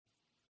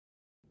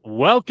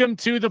Welcome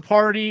to the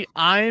party.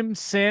 I'm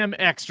Sam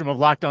Ekstrom of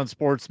Locked On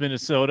Sports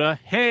Minnesota.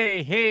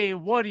 Hey,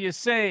 what do you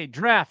say?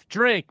 Draft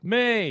Drake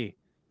May.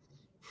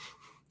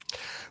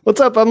 What's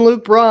up? I'm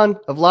Luke Braun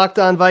of Locked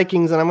On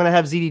Vikings, and I'm going to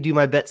have ZD do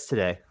my bets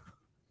today.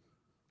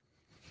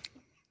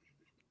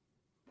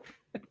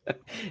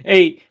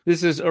 Hey,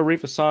 this is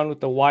Arif Hassan with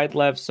the Wide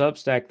Left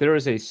Substack. There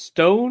is a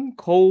stone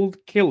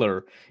cold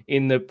killer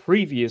in the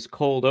previous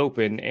cold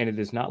open, and it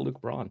is not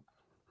Luke Braun.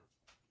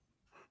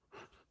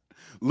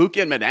 Luke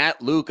Inman at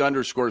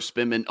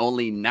Luke_Spinman.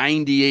 Only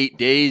 98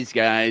 days,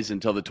 guys,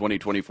 until the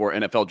 2024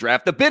 NFL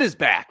Draft. The bid is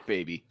back,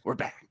 baby. We're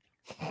back.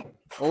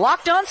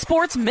 Locked On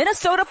Sports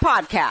Minnesota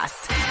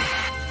Podcasts.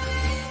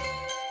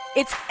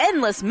 It's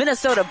endless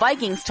Minnesota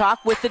Vikings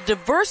talk with the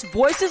diverse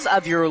voices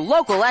of your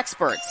local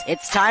experts.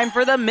 It's time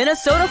for the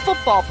Minnesota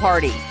Football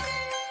Party.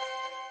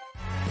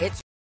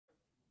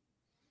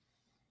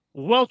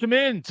 Welcome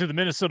in to the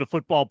Minnesota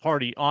Football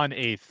Party on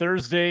a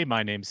Thursday.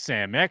 My name's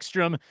Sam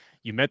Ekstrom.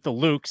 You met the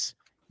Lukes.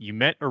 You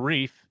met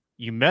Arif.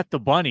 You met the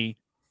Bunny.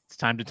 It's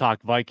time to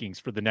talk Vikings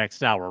for the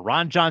next hour.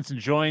 Ron Johnson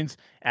joins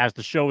as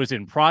the show is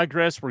in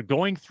progress. We're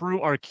going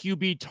through our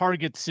QB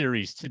target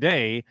series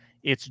today.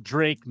 It's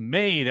Drake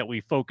May that we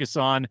focus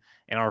on,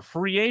 and our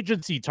free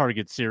agency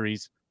target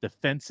series,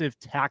 defensive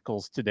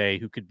tackles today,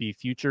 who could be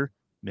future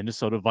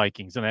Minnesota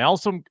Vikings. And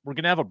we're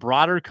going to have a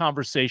broader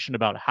conversation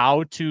about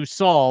how to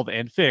solve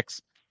and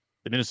fix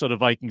the Minnesota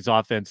Vikings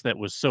offense that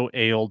was so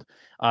ailed,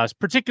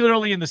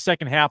 particularly in the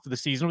second half of the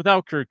season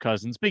without Kirk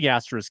Cousins. Big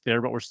asterisk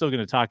there, but we're still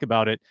going to talk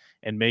about it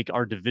and make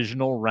our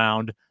divisional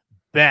round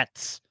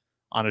bets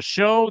on a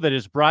show that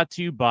is brought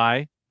to you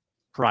by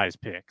Prize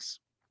Picks.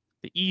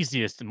 The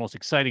easiest and most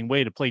exciting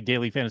way to play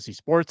daily fantasy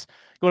sports.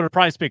 Go to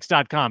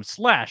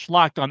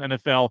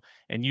prizepicks.com/LockedOnNFL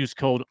and use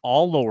code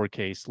all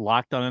lowercase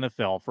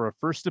LockedOnNFL for a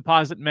first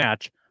deposit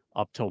match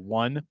up to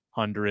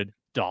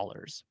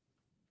 $100.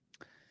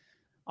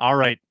 All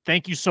right.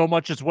 Thank you so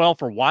much as well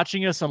for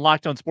watching us on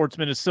Locked On Sports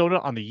Minnesota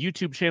on the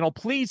YouTube channel.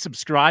 Please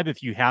subscribe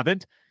if you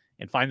haven't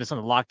and find us on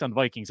the Locked On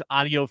Vikings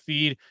audio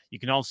feed. You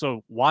can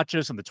also watch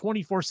us on the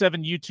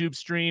 24/7 YouTube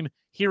stream,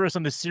 hear us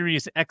on the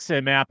Sirius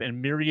XM app, and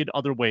myriad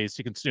other ways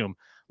to consume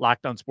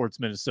Locked On Sports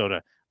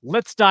Minnesota.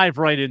 Let's dive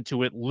right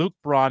into it. Luke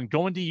Braun,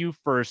 going to you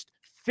first.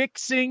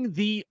 Fixing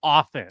the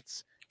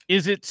offense.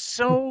 Is it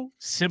so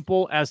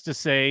simple as to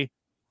say,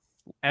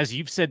 as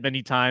you've said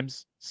many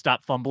times,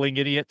 stop fumbling,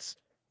 idiots?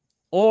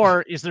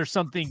 Or is there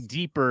something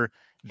deeper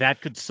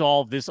that could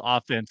solve this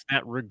offense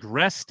that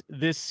regressed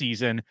this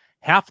season?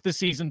 Half the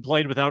season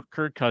played without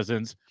Kirk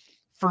Cousins.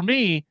 For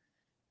me,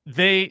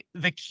 the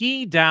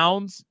key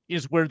downs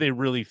is where they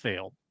really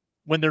failed.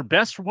 When their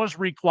best was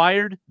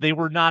required, they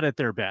were not at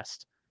their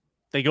best.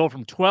 They go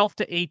from 12th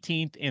to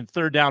 18th in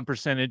third down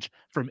percentage,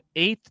 from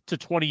 8th to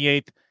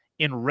 28th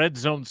in red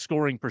zone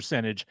scoring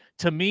percentage.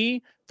 To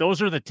me,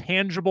 those are the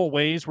tangible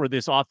ways where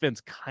this offense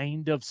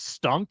kind of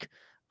stunk.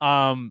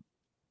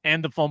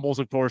 And the fumbles,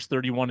 of course,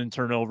 31 in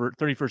turnover,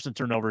 31st in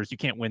turnovers. You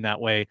can't win that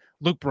way.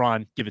 Luke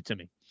Braun, give it to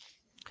me.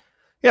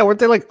 Yeah, weren't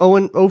they like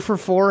 0 for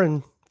 4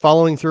 and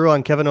following through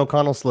on Kevin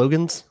O'Connell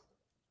slogans?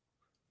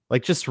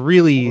 Like, just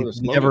really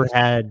never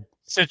had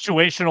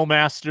situational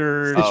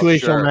masters. Be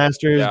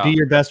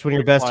your best when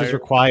your best is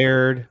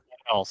required.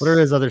 What are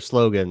his other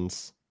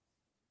slogans?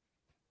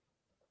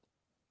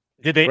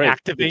 Did they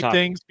activate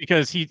things?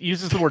 Because he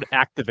uses the word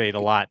activate a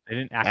lot. They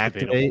didn't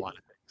activate a whole lot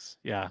of things.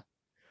 Yeah.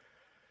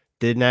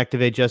 Didn't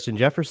activate Justin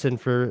Jefferson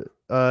for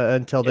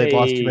until they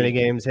lost too many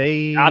games.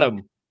 Hey, got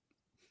him.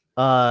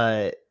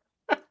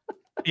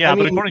 Yeah,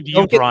 but according to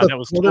you, Braun, that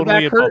was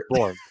totally above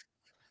board.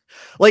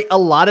 Like, a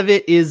lot of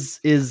it is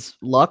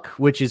luck,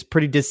 which is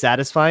pretty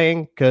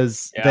dissatisfying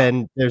because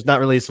then there's not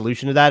really a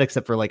solution to that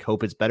except for like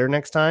hope it's better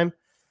next time.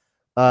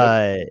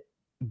 But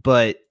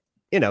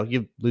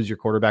you lose your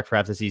quarterback for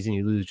half the season,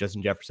 you lose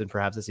Justin Jefferson for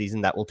half the season.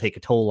 That will take a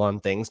toll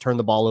on things. Turn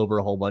the ball over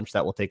a whole bunch.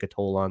 That will take a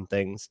toll on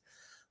things.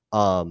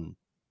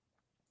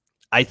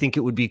 I think it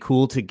would be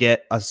cool to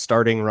get a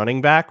starting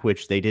running back,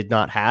 which they did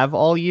not have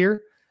all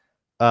year.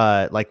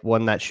 Like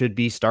one that should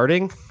be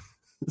starting.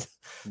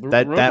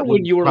 Remember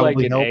when you were like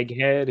an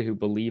egghead who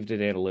believed in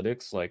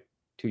analytics like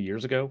 2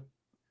 years ago?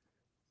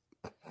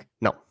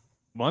 No.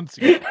 Months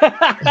ago.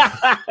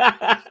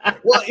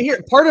 Well,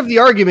 here, part of the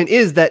argument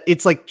is that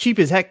it's like cheap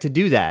as heck to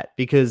do that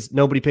because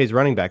nobody pays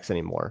running backs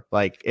anymore.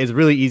 Like, it's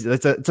really easy.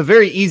 It's a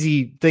very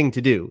easy thing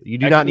to do. You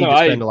do not need to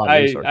spend a lot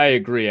of resources. I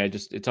agree.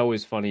 It's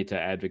always funny to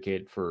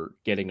advocate for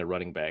getting a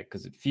running back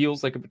because it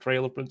feels like a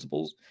betrayal of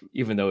principles,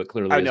 even though it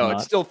clearly is not.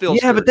 It still feels.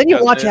 Yeah, but then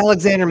you watch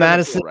Alexander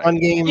Madison on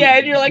game. Yeah,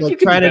 and you're like you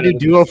trying to do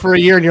duo for a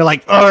year, and you're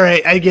like, all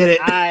right, I get it.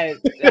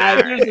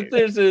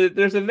 There's a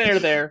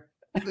there.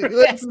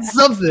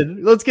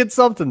 Let's get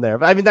something there.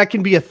 But I mean, that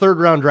can be a third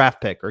round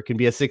draft pick or it can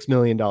be a $6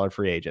 million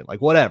free agent,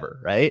 like whatever.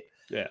 Right.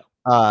 Yeah.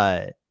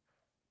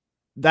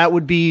 That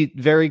would be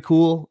very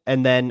cool.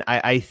 And then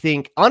I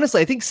think,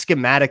 honestly,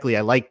 schematically,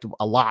 I liked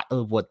a lot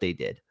of what they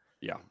did.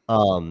 Yeah.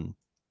 And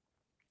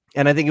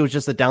I think it was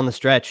just that down the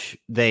stretch,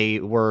 they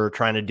were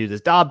trying to do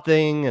this Dobb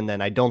thing. And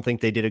then I don't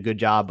think they did a good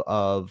job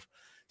of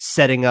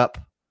setting up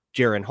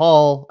Jaron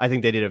Hall. I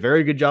think they did a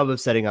very good job of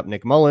setting up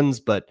Nick Mullins,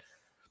 but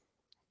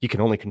you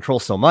can only control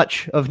so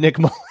much of Nick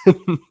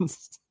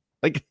Mullins.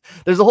 Like,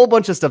 there's a whole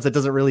bunch of stuff that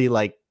doesn't really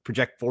like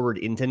project forward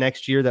into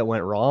next year that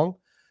went wrong,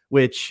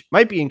 which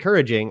might be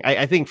encouraging.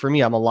 I think for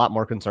me, I'm a lot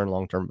more concerned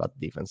long-term about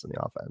the defense than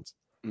the offense.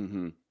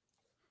 Mm-hmm.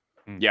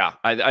 Yeah,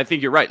 I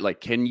think you're right.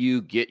 Like, can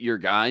you get your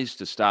guys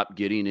to stop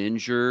getting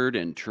injured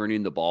and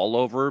turning the ball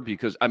over?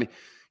 Because, I mean,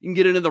 you can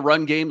get into the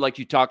run game like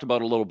you talked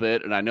about a little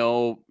bit. And I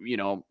know,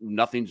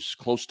 nothing's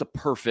close to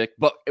perfect.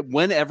 But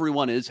when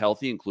everyone is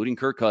healthy, including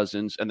Kirk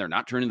Cousins, and they're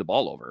not turning the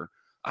ball over,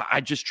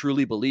 I just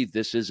truly believe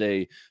this is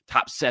a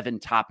top 7,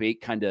 top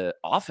 8 kind of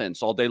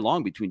offense all day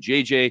long between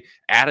JJ,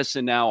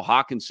 Addison now,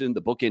 Hawkinson,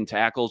 the bookend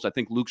tackles. I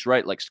think Luke's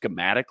right. Like,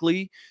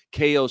 schematically,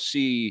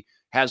 KOC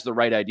has the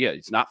right idea.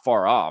 It's not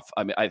far off.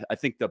 I mean, I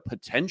think the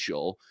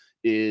potential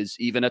is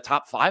even a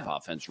top 5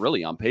 offense,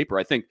 really, on paper.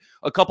 I think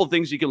a couple of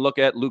things you can look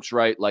at. Luke's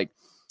right. Like,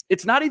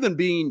 it's not even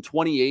being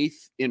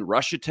 28th in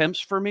rush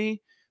attempts for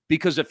me,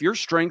 because if your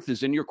strength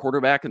is in your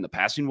quarterback and the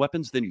passing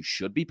weapons, then you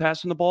should be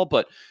passing the ball.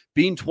 But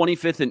being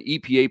 25th in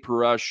EPA per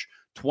rush,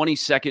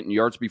 22nd in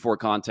yards before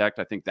contact,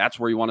 I think that's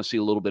where you want to see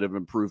a little bit of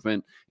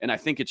improvement. And I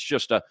think it's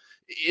just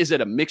is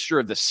it a mixture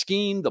of the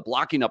scheme, the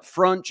blocking up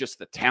front, just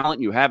the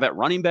talent you have at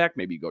running back?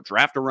 Maybe you go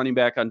draft a running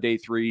back on day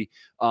 3.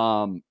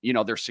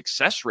 Their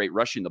success rate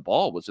rushing the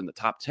ball was in the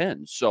top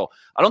 10. So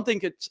I don't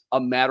think it's a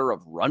matter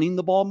of running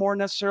the ball more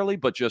necessarily,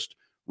 but just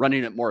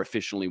running it more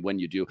efficiently when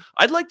you do.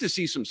 I'd like to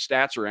see some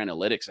stats or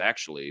analytics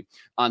actually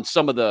on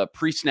some of the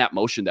pre-snap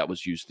motion that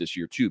was used this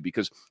year too,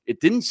 because it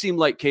didn't seem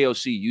like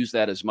KOC used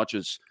that as much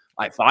as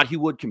I thought he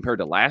would compared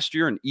to last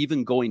year. And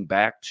even going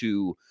back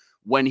to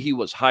when he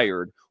was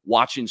hired,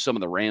 watching some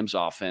of the Rams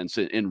offense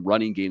in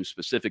running games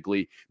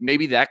specifically,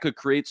 maybe that could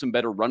create some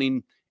better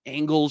running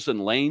angles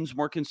and lanes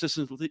more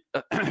consistently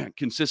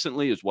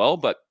as well.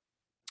 But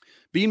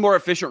being more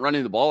efficient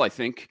running the ball, I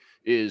think,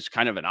 is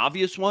kind of an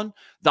obvious one.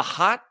 The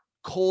hot,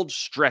 cold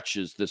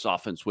stretches this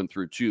offense went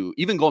through too,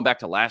 even going back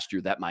to last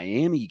year, that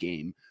Miami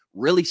game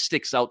really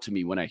sticks out to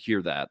me when I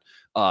hear that.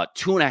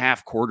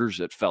 2.5 quarters,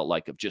 it felt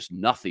like, of just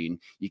nothing.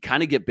 You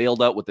kind of get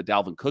bailed out with the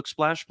Dalvin Cook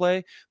splash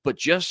play, but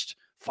just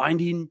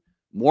finding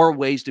more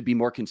ways to be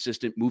more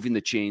consistent, moving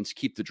the chains,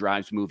 keep the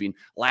drives moving.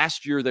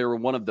 Last year, they were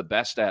one of the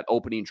best at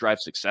opening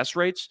drive success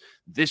rates.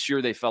 This year,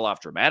 they fell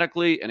off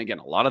dramatically. And again,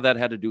 a lot of that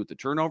had to do with the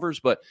turnovers,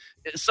 but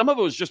some of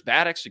it was just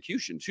bad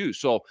execution too.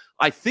 So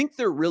I think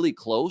they're really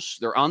close.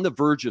 They're on the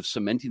verge of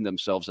cementing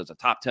themselves as a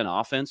top 10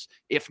 offense,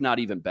 if not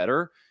even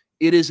better.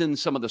 It is in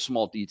some of the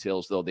small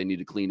details, though, they need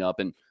to clean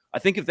up. And I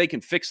think if they can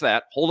fix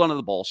that, hold on to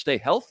the ball, stay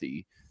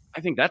healthy, I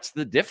think that's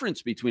the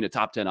difference between a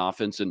top 10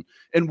 offense and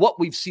what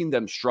we've seen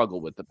them struggle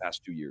with the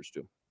past 2 years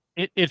too.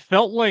 It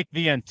felt like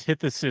the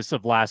antithesis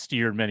of last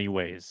year in many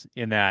ways,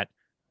 in that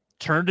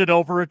turned it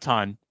over a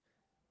ton,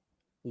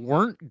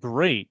 weren't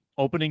great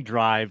opening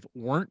drive,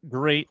 weren't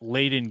great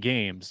late in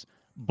games,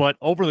 but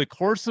over the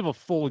course of a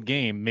full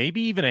game,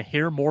 maybe even a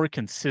hair more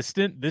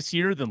consistent this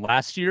year than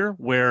last year,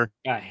 where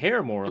a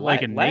hair more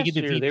like a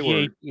negative year, EPA. They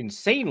were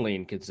insanely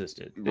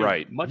inconsistent.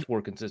 Right. Much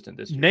more consistent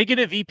this year.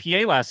 Negative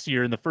EPA last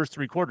year in the first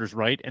 3 quarters,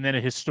 right? And then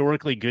a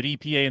historically good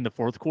EPA in the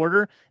fourth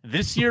quarter.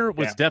 This year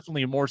was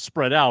definitely more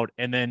spread out,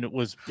 and then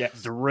was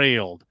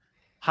derailed,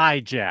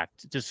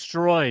 hijacked,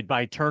 destroyed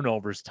by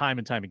turnovers time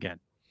and time again.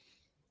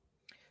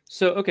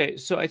 So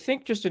I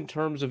think just in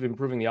terms of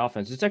improving the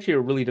offense, it's actually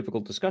a really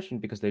difficult discussion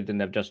because they didn't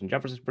have Justin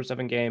Jefferson for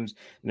 7 games,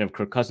 didn't have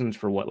Kirk Cousins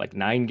for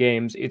 9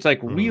 games. It's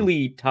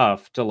really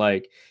tough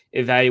to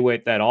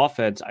evaluate that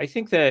offense. I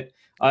think that,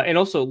 and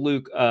also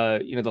Luke,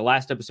 the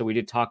last episode we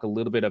did talk a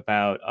little bit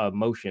about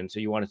motion,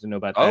 so you wanted to know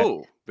about that.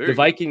 Oh, the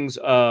Vikings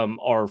are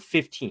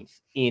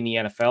 15th in the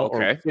NFL,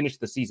 or finished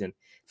the season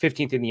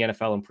 15th in the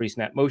NFL in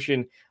pre-snap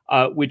motion,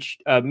 which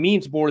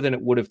means more than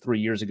it would have 3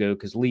 years ago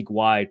because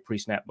league-wide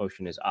pre-snap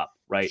motion is up,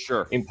 right?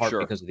 Sure. In part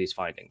because of these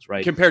findings,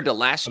 right? Compared to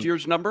last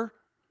year's number?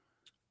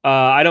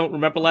 I don't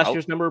remember last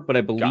year's number, but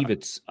I believe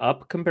it's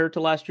up compared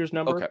to last year's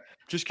number. Okay.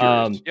 Just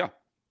curious.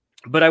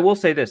 But I will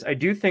say this. I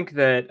do think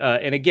that,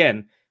 and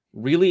again,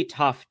 really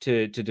tough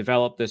to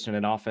develop this in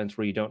an offense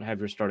where you don't have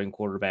your starting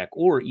quarterback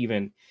or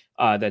even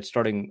that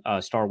starting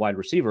star wide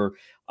receiver.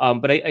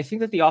 But I think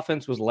that the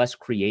offense was less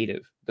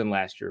creative than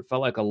last year. It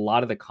felt like a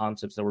lot of the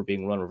concepts that were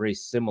being run were very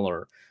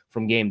similar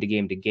from game to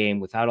game to game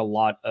without a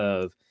lot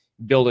of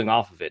building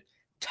off of it.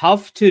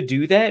 Tough to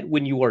do that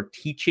when you are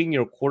teaching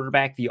your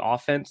quarterback the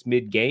offense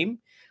mid-game.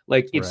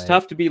 It's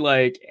tough to be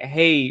like,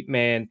 hey,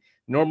 man,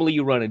 normally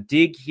you run a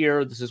dig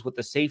here. This is what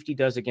the safety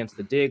does against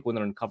the dig when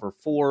they're in cover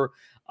 4.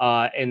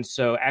 And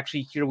so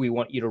actually here we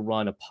want you to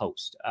run a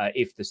post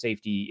if the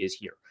safety is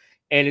here.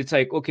 And it's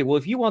like, okay, well,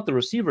 if you want the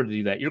receiver to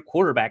do that, your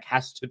quarterback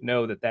has to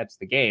know that that's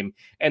the game.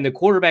 And the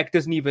quarterback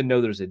doesn't even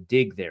know there's a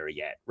dig there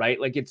yet, right?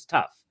 It's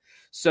tough.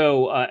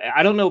 So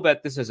I don't know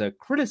about this as a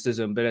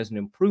criticism, but as an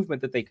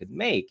improvement that they could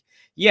make.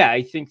 Yeah,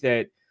 I think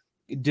that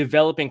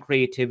developing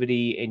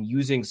creativity and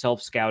using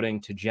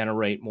self-scouting to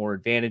generate more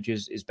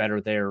advantages is better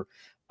there.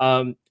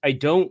 I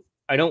don't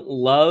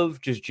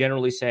love just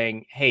generally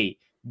saying, hey,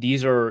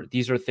 these are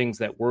things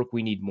that work.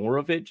 We need more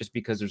of it just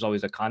because there's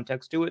always a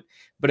context to it.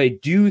 But I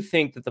do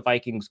think that the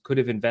Vikings could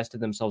have invested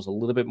themselves a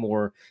little bit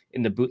more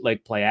in the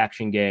bootleg play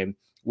action game,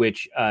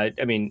 which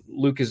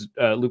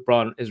Luke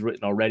Braun has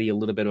written already a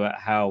little bit about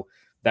how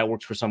that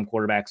works for some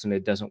quarterbacks and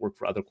it doesn't work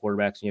for other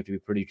quarterbacks, and you have to be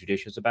pretty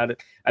judicious about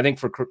it. I think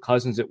for Kirk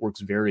Cousins, it works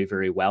very,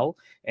 very well,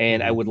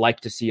 and I would like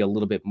to see a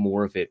little bit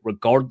more of it,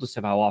 regardless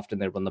of how often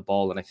they run the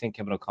ball. And I think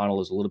Kevin O'Connell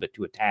is a little bit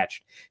too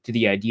attached to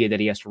the idea that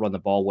he has to run the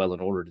ball well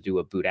in order to do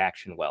a boot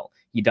action well.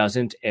 He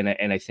doesn't, and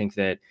I think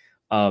that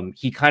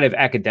he kind of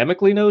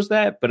academically knows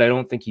that, but I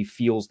don't think he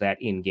feels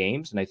that in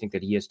games, and I think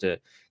that he has to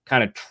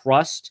kind of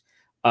trust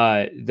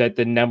that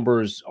the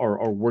numbers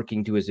are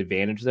working to his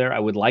advantage there. I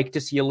would like to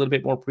see a little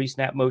bit more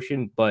pre-snap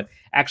motion, but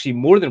actually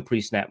more than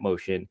pre-snap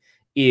motion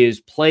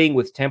is playing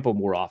with tempo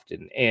more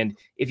often. And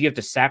if you have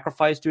to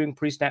sacrifice doing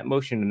pre-snap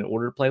motion in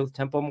order to play with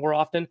tempo more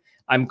often,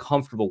 I'm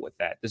comfortable with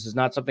that. This is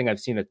not something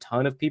I've seen a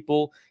ton of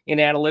people in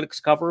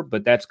analytics cover,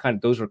 but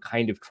those are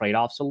kind of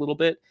trade-offs a little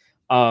bit.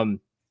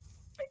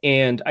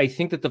 And I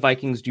think that the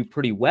Vikings do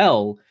pretty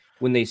well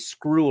when they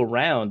screw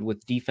around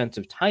with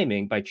defensive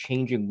timing by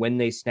changing when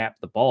they snap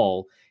the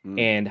ball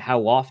and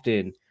how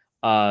often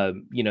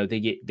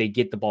they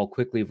get the ball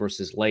quickly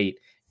versus late,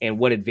 and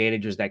what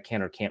advantages that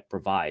can or can't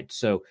provide.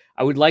 So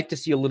I would like to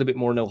see a little bit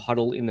more no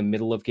huddle in the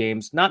middle of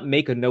games, not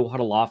make a no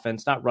huddle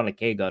offense, not run a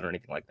K gun or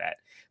anything like that,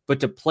 but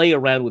to play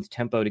around with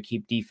tempo to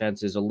keep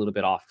defenses a little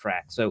bit off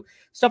track. So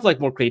stuff like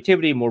more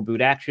creativity, more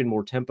boot action,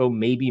 more tempo,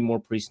 maybe more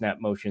pre-snap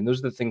motion. Those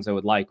are the things I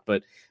would like.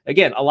 But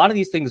again, a lot of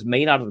these things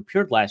may not have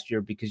appeared last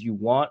year because you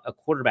want a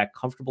quarterback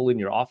comfortable in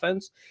your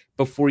offense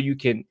before you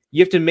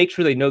have to make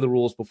sure they know the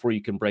rules before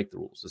you can break the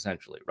rules,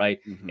 essentially, right?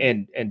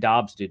 Mm-hmm. And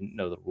Dobbs didn't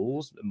know the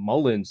rules.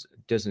 Mullins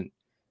doesn't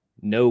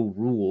know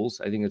rules.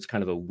 I think it's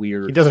kind of a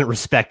weird... He doesn't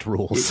respect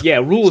rules. Yeah,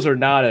 rules are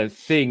not a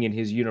thing in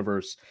his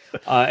universe.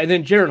 And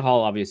then Jaron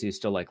Hall obviously is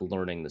still like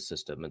learning the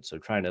system, and so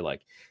trying to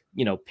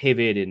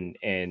pivot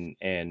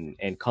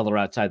and color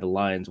outside the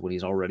lines when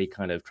he's already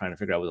kind of trying to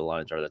figure out where the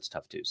lines are, that's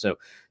tough too. So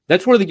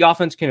that's where the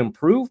offense can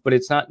improve, but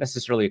it's not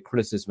necessarily a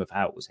criticism of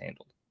how it was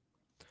handled.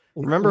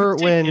 Remember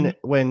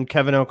when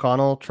Kevin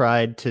O'Connell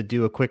tried to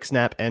do a quick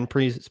snap and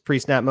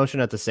pre-snap motion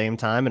at the same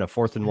time in a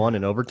 4th and 1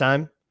 in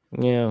overtime?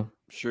 Yeah.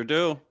 Sure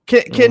do.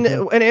 Can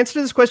an answer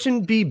to this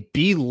question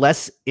be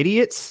less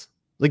idiots?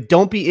 Like,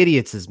 don't be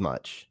idiots as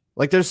much.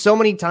 Like, there's so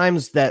many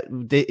times that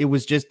it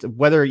was just,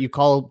 whether you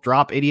call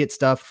drop idiot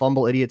stuff,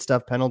 fumble idiot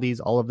stuff,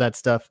 penalties, all of that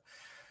stuff,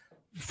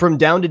 from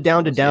down to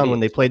down to down, when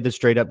they played the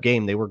straight up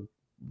game, they were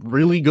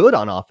really good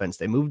on offense.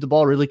 They moved the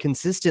ball really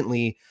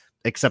consistently,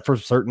 except for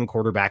certain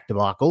quarterback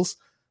debacles.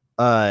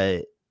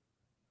 But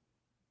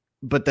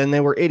then they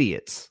were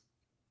idiots.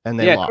 And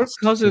they lost. Kirk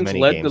Cousins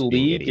led the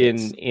league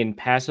in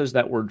passes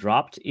that were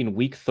dropped in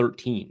week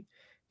 13.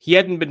 He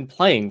hadn't been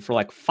playing for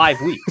like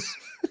 5 weeks.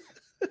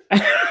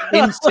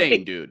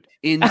 Insane, dude.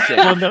 Insane.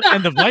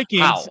 And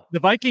the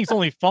Vikings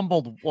only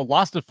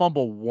lost a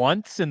fumble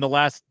once in the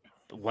last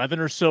 11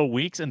 or so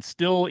weeks, and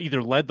still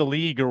either led the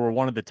league or were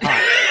one of the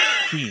top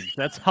teams.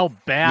 That's how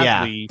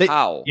badly.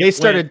 They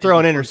started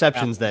throwing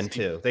interceptions then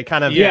too. They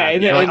kind of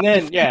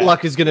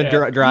luck is going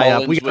to dry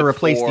up. We got to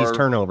replace these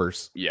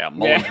turnovers. Yeah,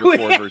 Mullins with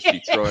 4 versus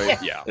Detroit.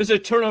 Yeah, there's a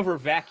turnover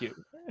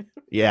vacuum.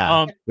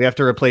 Yeah, we have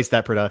to replace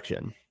that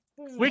production.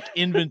 Quick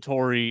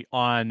inventory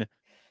on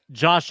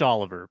Josh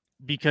Oliver,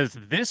 because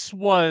this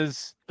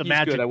was the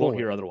magic bullet. I won't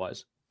hear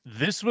otherwise.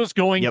 This was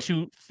going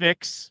to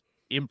fix,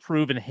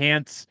 improve,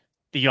 enhance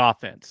the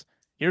offense.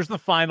 Here's the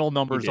final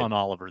numbers on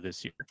Oliver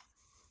this year.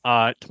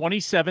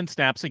 27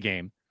 snaps a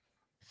game,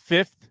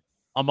 5th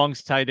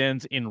amongst tight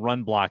ends in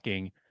run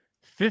blocking,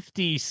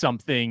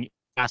 50-something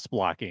pass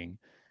blocking,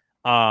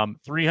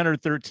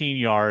 313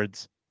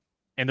 yards,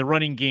 and the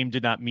running game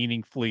did not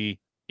meaningfully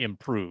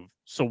improve.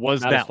 So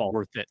was that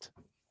worth it?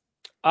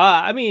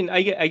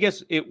 I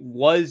guess it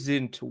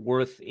wasn't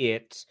worth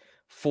it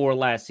for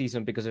last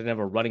season because they didn't have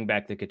a running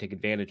back that could take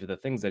advantage of the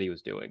things that he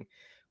was doing.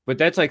 But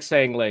that's like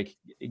saying like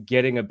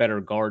getting a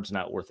better guard's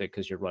not worth it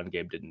because your run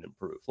game didn't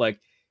improve. Like,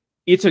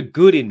 it's a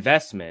good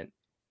investment.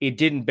 It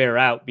didn't bear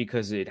out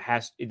because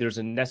there's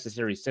a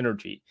necessary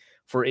synergy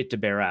for it to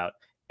bear out.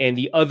 And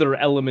the other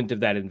element of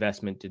that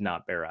investment did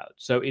not bear out.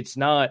 So it's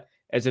not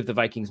as if the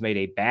Vikings made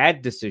a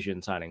bad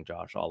decision signing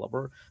Josh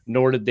Oliver,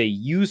 nor did they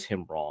use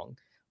him wrong.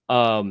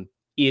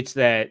 It's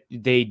that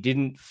they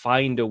didn't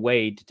find a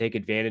way to take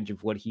advantage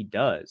of what he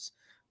does.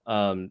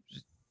 I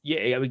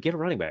would get a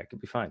running back.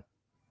 It'd be fine.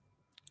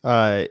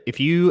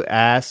 If you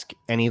ask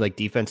any like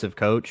defensive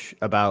coach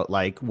about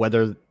like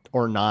whether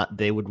or not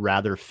they would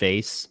rather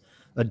face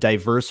a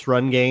diverse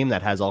run game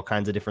that has all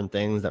kinds of different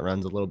things, that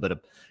runs a little bit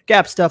of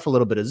gap stuff, a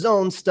little bit of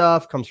zone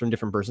stuff, comes from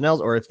different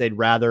personnel, or if they'd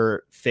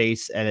rather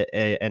face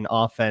an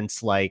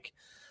offense like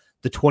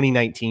the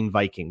 2019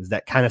 Vikings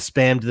that kind of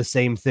spammed the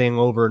same thing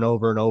over and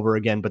over and over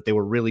again, but they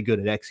were really good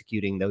at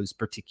executing those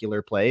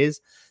particular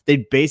plays,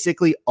 they'd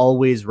basically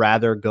always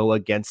rather go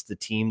against the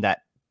team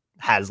that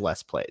has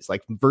less plays.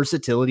 Like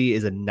versatility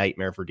is a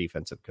nightmare for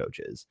defensive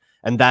coaches.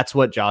 And that's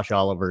what Josh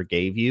Oliver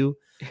gave you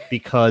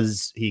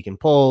because he can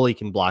pull, he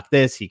can block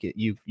this,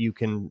 you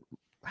can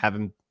have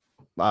him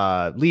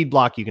lead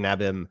block, you can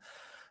have him,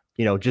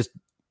 just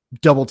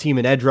double team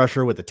an edge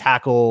rusher with a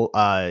tackle.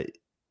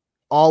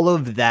 All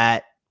of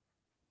that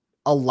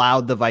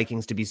allowed the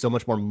Vikings to be so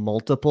much more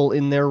multiple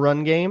in their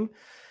run game.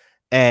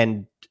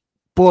 And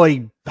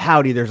boy,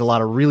 howdy, there's a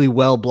lot of really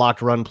well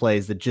blocked run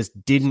plays that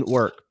just didn't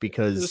work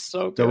because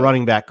the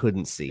running back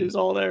couldn't see. It was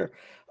all there.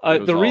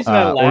 The reason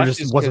I laughed or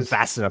just wasn't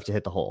fast enough to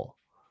hit the hole.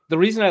 The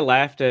reason I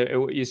laughed at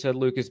what you said,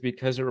 Luke, is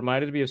because it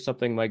reminded me of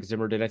something Mike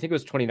Zimmer did. I think it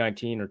was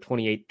 2019 or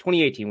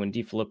 2018 when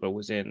DiFilippo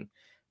was in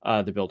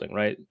the building,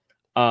 right?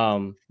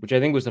 Which I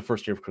think was the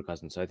first year of Kirk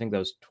Cousins. So I think that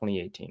was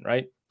 2018,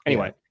 right?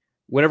 Anyway,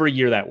 whatever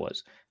year that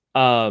was.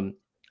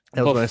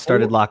 That was when I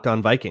started Locked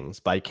On Vikings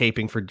by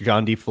caping for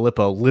John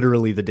DiFilippo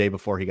literally the day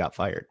before he got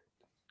fired.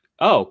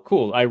 Oh,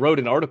 cool. I wrote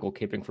an article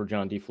caping for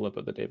John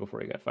DiFilippo the day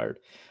before he got fired.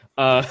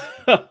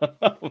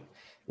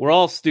 We're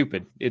all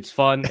stupid. It's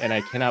fun, and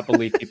I cannot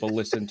believe people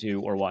listen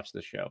to or watch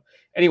this show.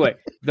 Anyway,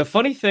 the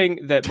funny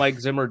thing that Mike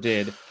Zimmer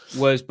did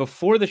was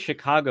before the second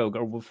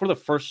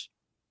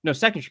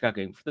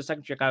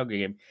Chicago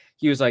game,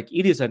 he was like,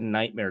 it is a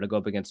nightmare to go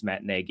up against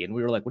Matt Nagy. And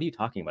we were like, what are you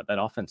talking about?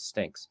 That offense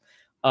stinks.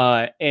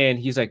 And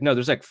he's like, no,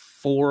 there's like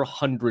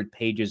 400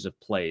 pages of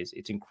plays.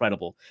 It's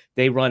incredible.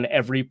 They run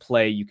every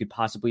play you could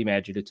possibly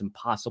imagine. It's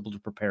impossible to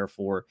prepare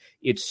for.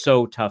 It's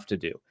so tough to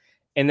do.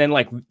 And then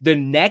like the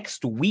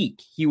next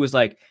week, he was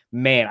like,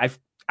 man,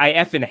 I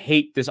effing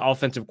hate this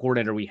offensive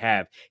coordinator we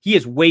have. He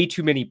has way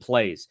too many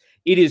plays.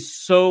 It is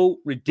so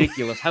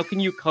ridiculous. How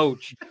can you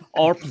coach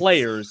our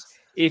players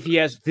if he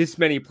has this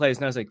many plays?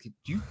 And I was like,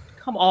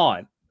 come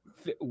on.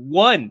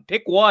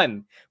 Pick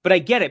one. But I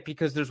get it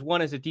because there's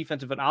one as a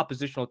defensive and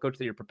oppositional coach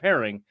that you're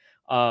preparing.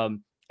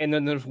 And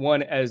then there's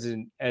one as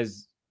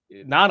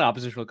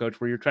non-oppositional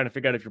coach where you're trying to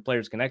figure out if your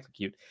players can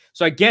execute.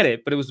 So I get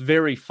it, but it was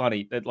very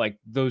funny that like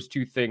those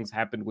two things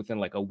happened within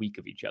like a week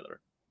of each other.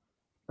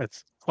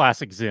 That's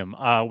classic Zim.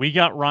 We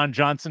got Ron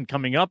Johnson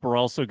coming up. We're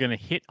also going to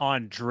hit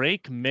on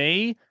Drake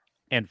May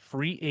and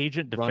free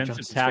agent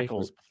defensive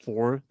tackles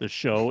before the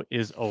show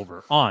is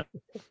over. On.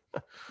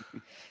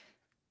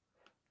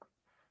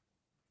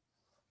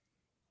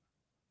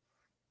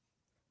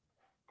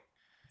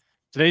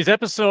 Today's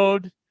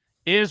episode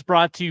is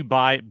brought to you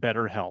by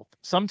BetterHelp.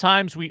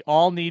 Sometimes we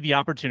all need the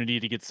opportunity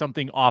to get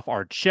something off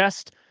our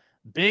chest.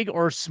 Big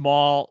or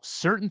small,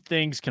 certain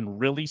things can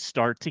really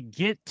start to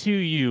get to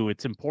you.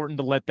 It's important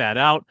to let that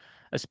out,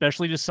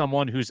 especially to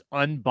someone who's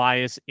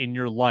unbiased in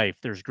your life.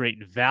 There's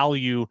great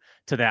value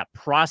to that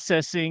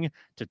processing,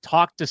 to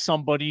talk to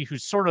somebody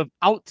who's sort of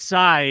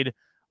outside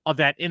of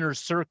that inner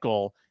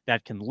circle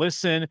that can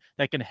listen,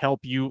 that can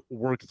help you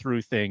work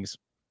through things.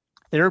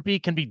 Therapy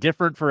can be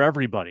different for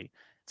everybody.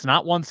 It's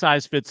not one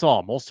size fits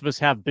all. Most of us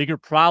have bigger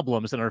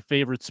problems than our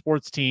favorite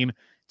sports team.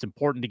 It's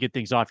important to get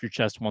things off your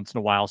chest once in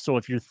a while. So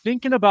if you're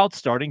thinking about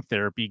starting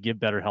therapy, give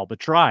BetterHelp a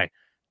try.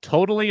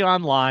 Totally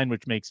online,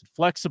 which makes it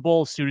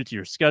flexible, suited to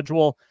your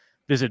schedule.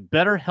 Visit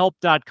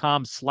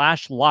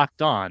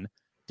betterhelp.com/lockedon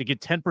to get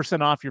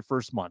 10% off your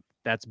first month.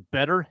 That's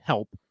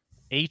BetterHelp,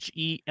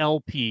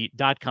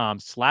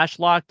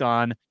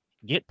 HELP.com/lockedon.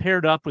 Get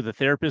paired up with a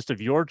therapist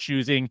of your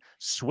choosing.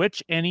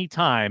 Switch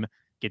anytime.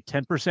 Get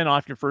 10%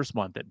 off your first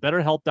month at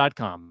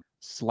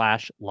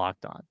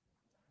betterhelp.com/lockedon.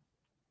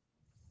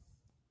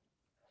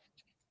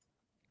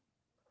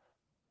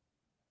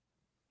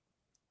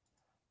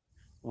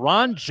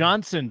 Ron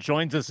Johnson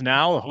joins us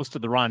now, the host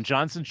of the Ron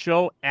Johnson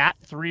Show at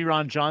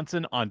 3Ron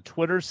Johnson on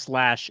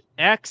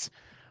Twitter/X.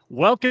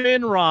 Welcome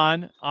in,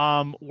 Ron.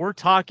 We're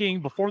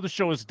talking before the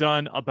show is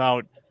done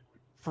about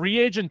free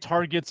agent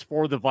targets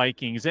for the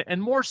Vikings,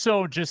 and more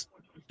so just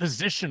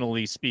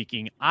positionally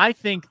speaking. I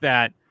think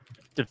that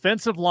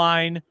defensive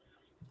line,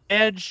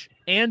 edge,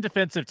 and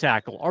defensive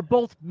tackle are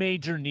both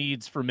major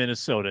needs for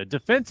Minnesota.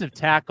 Defensive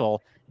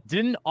tackle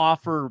didn't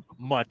offer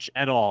much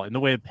at all in the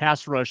way of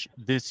pass rush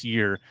this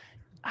year.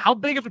 How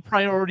big of a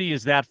priority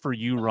is that for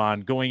you,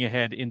 Ron, going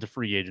ahead into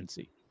free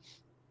agency?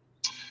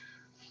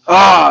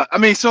 So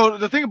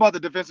the thing about the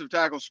defensive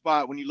tackle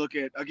spot, when you look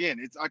at, again,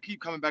 I keep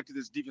coming back to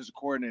this defensive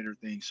coordinator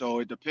thing. So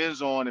it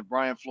depends on if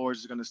Brian Flores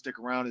is going to stick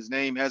around. His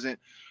name hasn't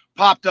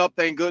popped up,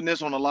 thank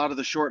goodness, on a lot of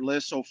the short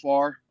lists so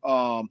far.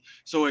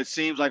 So it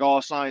seems like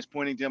all signs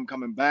pointing to him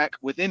coming back.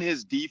 Within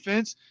his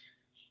defense,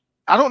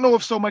 I don't know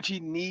if so much he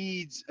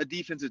needs a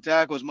defensive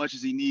tackle as much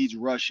as he needs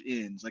rush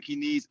ends. Like he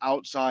needs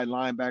outside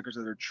linebackers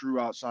that are true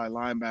outside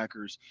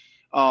linebackers.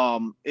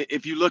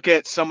 If you look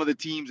at some of the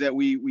teams that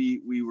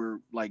we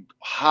were like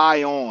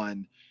high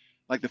on,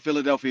 like the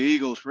Philadelphia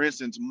Eagles, for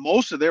instance,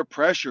 most of their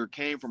pressure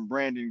came from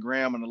Brandon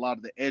Graham and a lot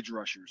of the edge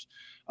rushers.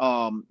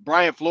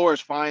 Brian Flores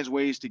finds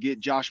ways to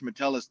get Josh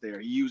Metellus there.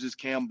 He uses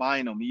Cam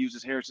Bynum. He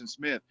uses Harrison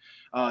Smith.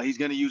 He's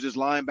going to use his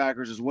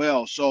linebackers as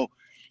well. So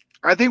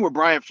I think with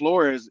Brian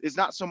Flores, it's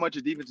not so much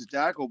a defensive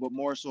tackle, but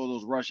more so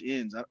those rush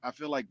ends. I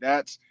feel like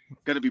that's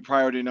going to be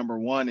priority number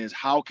one is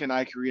how can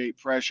I create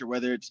pressure,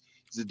 whether it's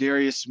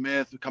Zadarius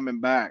Smith coming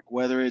back,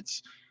 whether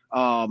it's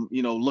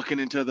looking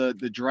into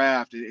the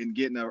draft and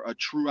getting a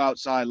true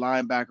outside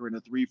linebacker in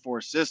a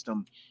 3-4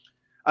 system.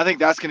 I think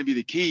that's going to be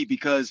the key,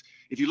 because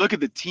if you look at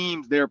the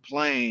teams they're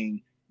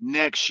playing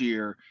next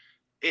year,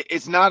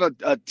 it's not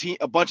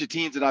a bunch of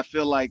teams that I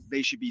feel like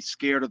they should be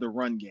scared of the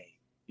run game,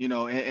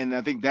 and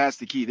I think that's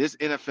the key. This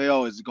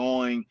NFL is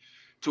going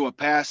to a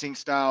passing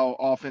style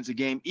offensive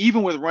game.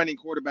 Even with running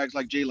quarterbacks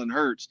like Jalen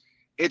Hurts,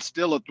 it's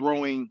still a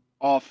throwing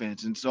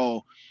offense. And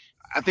so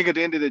I think at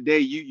the end of the day,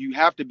 you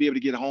have to be able to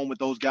get home with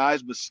those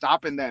guys, but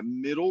stopping that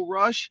middle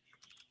rush,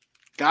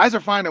 guys are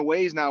finding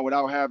ways now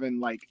without having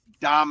like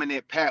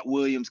dominant Pat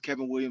Williams,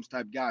 Kevin Williams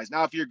type guys.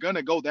 Now, if you're going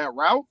to go that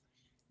route,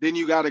 then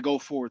you got to go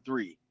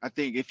 4-3. I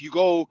think if you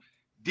go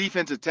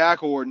defensive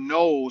tackle or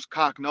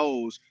cock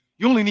nose,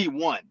 you only need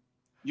one.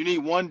 You need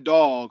one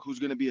dog who's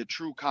going to be a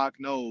true cock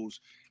nose,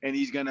 and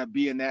he's going to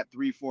be in that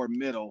 3-4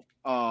 middle.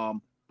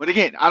 But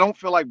again, I don't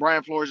feel like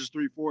Brian Flores'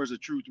 3-4 is a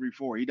true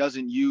 3-4. He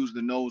doesn't use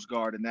the nose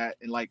guard and that,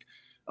 and like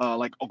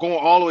going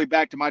all the way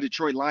back to my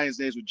Detroit Lions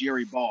days with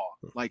Jerry Ball.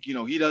 Like,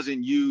 he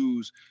doesn't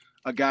use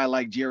a guy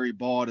like Jerry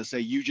Ball to say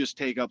you just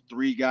take up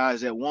 3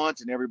 guys at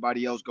once and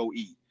everybody else go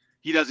eat.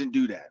 He doesn't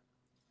do that.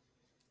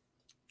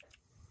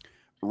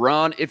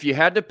 Ron, if you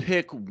had to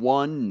pick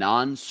one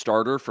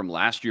non-starter from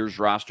last year's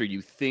roster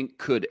you think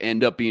could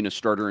end up being a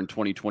starter in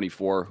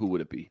 2024, who would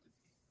it be?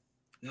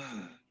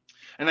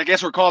 And I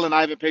guess we're calling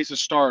Ivan Pace a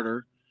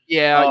starter.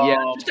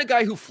 Yeah. Just a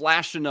guy who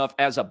flashed enough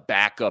as a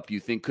backup you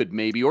think could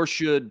maybe or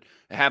should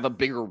have a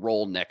bigger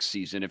role next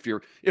season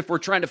if we're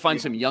trying to find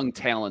some young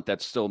talent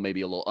that's still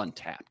maybe a little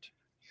untapped.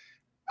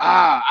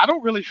 I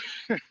don't really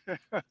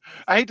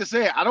I hate to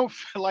say it, I don't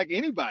feel like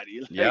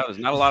anybody. There's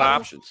not a lot of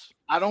options.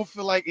 I don't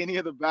feel like any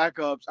of the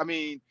backups. I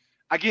mean,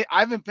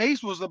 Ivan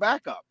Pace was the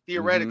backup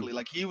theoretically. Mm-hmm.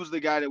 Like, he was the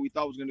guy that we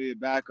thought was going to be a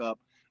backup.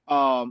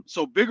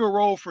 So bigger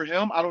role for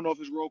him. I don't know if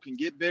his role can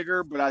get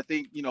bigger, but I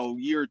think,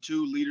 year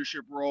 2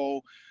 leadership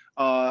role.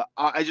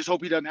 I just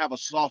hope he doesn't have a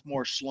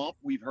sophomore slump.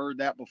 We've heard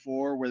that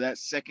before, where that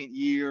second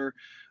year,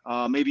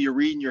 maybe you're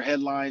reading your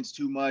headlines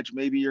too much.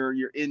 Maybe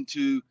you're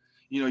into,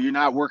 you're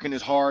not working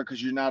as hard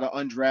because you're not an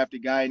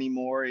undrafted guy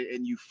anymore,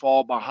 and you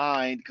fall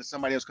behind because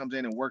somebody else comes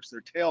in and works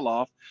their tail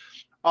off.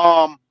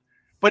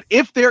 But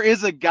if there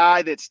is a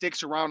guy that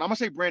sticks around, I'm gonna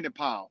say Brandon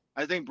Powell.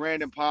 I think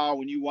Brandon Powell,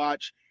 when you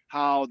watch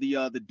how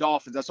the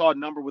Dolphins, I saw a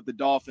number with the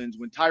Dolphins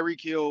when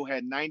Tyreek Hill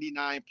had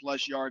 99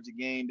 plus yards a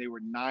game, they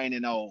were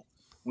 9-0.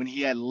 When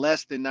he had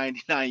less than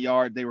 99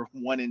 yards, they were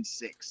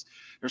 1-6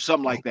 or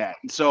something like that.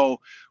 And so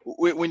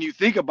when you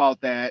think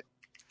about that,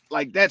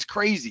 like, that's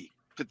crazy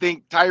to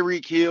think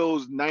Tyreek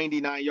Hill's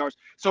 99 yards.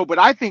 So, but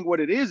I think what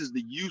it is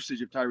the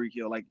usage of Tyreek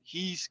Hill. Like,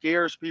 he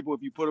scares people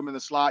if you put him in the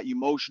slot, you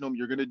motion him,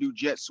 you're going to do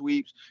jet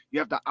sweeps. You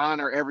have to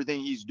honor everything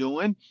he's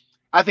doing.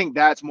 I think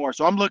that's more.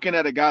 So I'm looking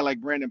at a guy like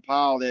Brandon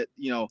Powell that,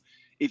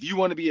 if you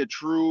want to be a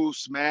true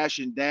smash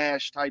and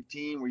dash type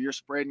team where you're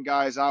spreading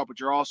guys out, but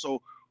you're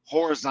also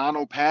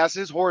horizontal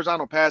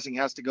passing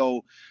has to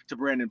go to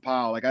Brandon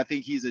Powell. Like, I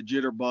think he's a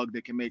jitterbug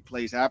that can make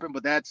plays happen,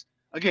 but that's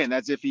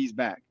if he's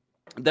back.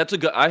 That's a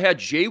good. I had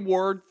Jay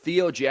Ward,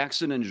 Theo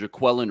Jackson, and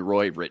Jaquelin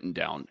Roy written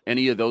down.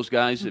 Any of those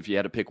guys, if you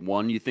had to pick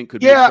one, you think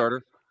could be a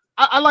starter?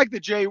 I like the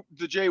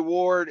Jay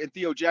Ward and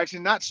Theo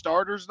Jackson, not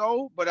starters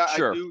though, but I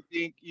do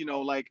think,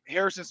 like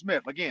Harrison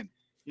Smith, again,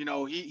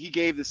 he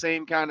gave the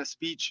same kind of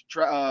speech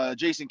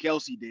Jason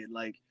Kelsey did.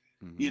 Like,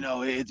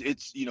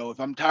 it's if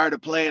I'm tired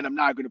of playing, I'm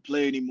not going to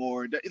play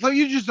anymore. It's like,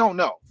 you just don't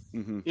know,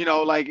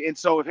 and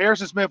so if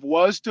Harrison Smith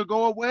was to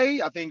go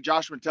away, I think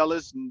Josh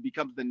Metellus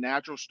becomes the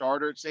natural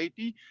starter at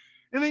safety.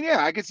 And then,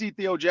 I could see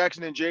Theo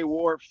Jackson and Jay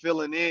Ward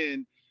filling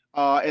in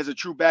as a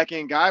true back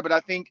end guy, but I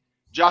think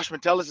Josh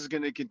Metellus is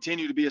going to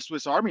continue to be a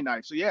Swiss Army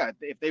knife. So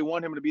if they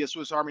want him to be a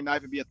Swiss Army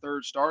knife and be a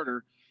third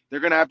starter,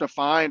 they're going to have to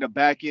find a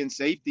back end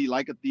safety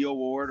like a Theo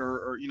Ward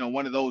or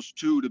one of those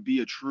two to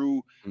be a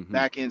true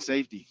back end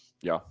safety.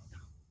 Yeah.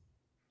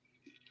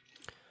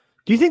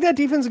 Do you think that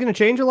defense is going to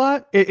change a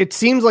lot? It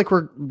seems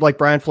like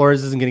Brian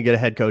Flores isn't going to get a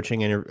head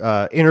coaching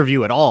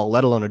interview at all,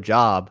 let alone a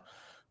job.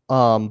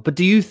 But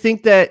do you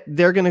think that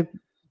they're going to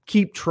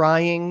keep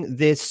trying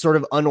this sort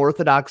of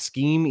unorthodox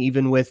scheme,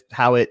 even with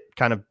how it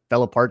kind of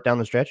fell apart down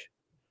the stretch?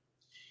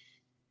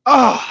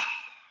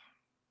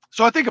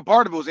 So I think a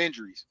part of it was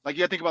injuries. Like,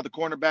 you think about the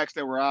cornerbacks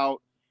that were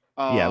out.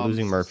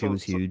 Losing Murphy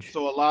was huge.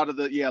 So a lot of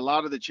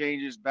the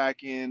changes back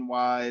end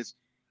wise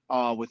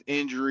with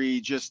injury,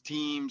 just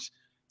teams.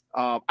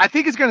 I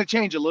think it's going to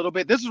change a little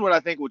bit. This is what I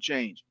think will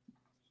change.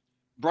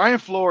 Brian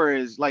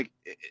Flores, like,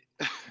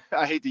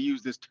 I hate to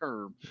use this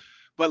term,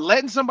 but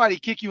letting somebody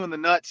kick you in the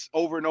nuts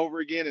over and over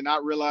again and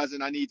not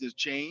realizing I need to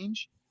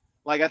change,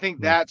 like, I think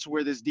that's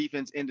where this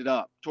defense ended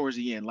up towards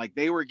the end. Like,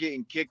 they were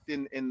getting kicked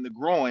in the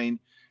groin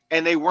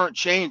and they weren't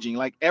changing.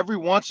 Like, every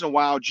once in a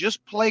while,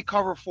 just play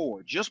cover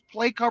 4, just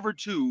play cover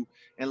 2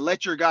 and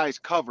let your guys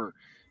cover.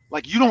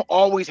 Like, you don't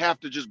always have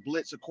to just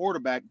blitz a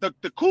quarterback.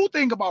 The cool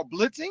thing about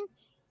blitzing,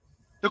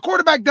 the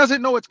quarterback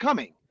doesn't know it's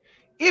coming.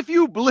 If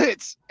you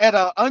blitz at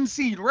an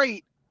unseed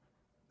rate,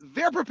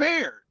 they're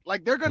prepared.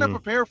 Like they're gonna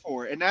prepare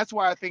for it, and that's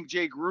why I think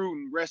Jay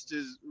Gruden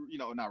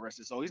not rest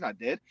his soul. He's not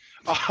dead.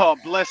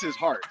 Bless his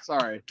heart.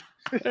 Sorry.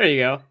 There you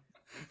go.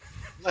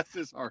 Bless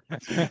his heart.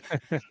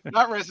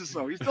 Not rest his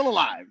soul. He's still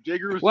alive. Jay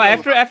Gruden. Well,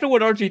 after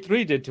what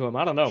RG3 did to him,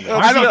 I don't know, man.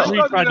 I know.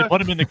 He tried to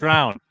put him in the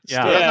ground.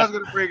 Yeah. That's what I was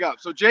going to bring up.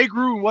 So Jay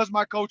Gruden was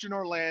my coach in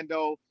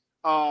Orlando.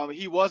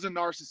 He was a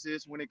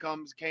narcissist when it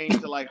came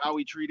to like how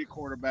he treated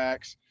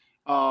quarterbacks.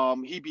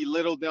 He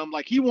belittled them.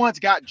 Like he once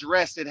got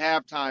dressed at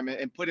halftime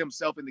and put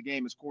himself in the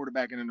game as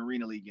quarterback in an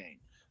Arena League game.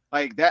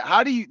 Like that.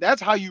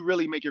 That's how you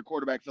really make your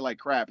quarterback feel like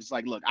crap. It's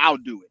like, look, I'll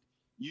do it.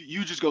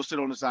 You just go sit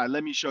on the side.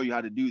 Let me show you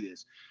how to do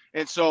this.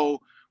 And so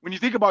when you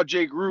think about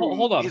Jay Gruden,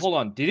 hold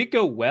on. Did it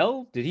go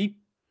well? Did he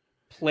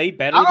play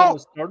better than the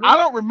starter? I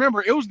don't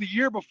remember. It was the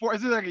year before.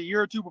 Is it like a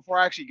year or two before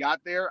I actually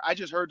got there? I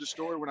just heard the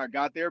story when I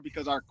got there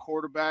because our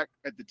quarterback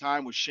at the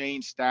time was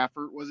Shane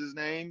Stafford was his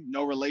name.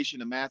 No relation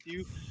to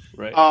Matthew.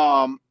 Right.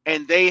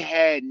 And they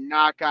had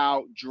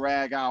knockout,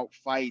 drag out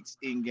fights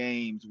in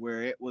games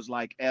where it was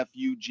like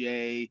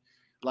FUJ.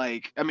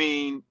 Like, I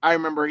mean, I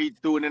remember he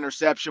threw an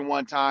interception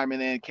one time and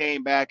then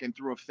came back and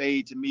threw a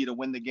fade to me to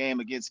win the game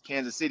against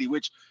Kansas City,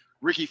 which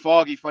Ricky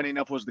Foggy, funny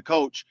enough, was the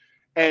coach.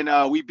 And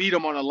we beat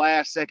him on a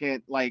last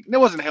second, like, it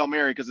wasn't a Hail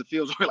Mary because the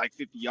field's only like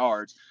 50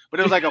 yards,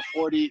 but it was like a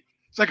 40,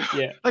 it's like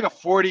a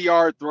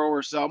 40-yard throw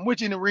or something,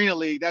 which in Arena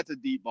League, that's a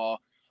deep ball.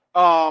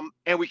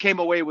 And we came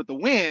away with the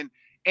win.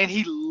 And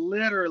he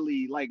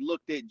literally like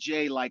looked at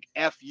Jay like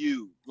F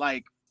you,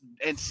 like,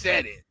 and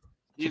said it,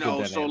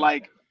 so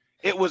like,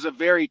 it was a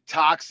very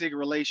toxic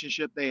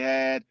relationship they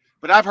had,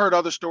 but I've heard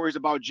other stories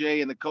about Jay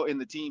and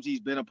the teams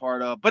he's been a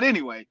part of. But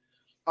anyway,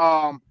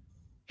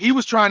 he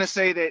was trying to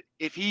say that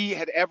if he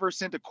had ever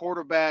sent a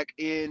quarterback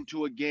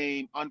into a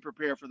game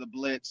unprepared for the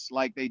blitz,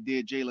 like they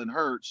did Jalen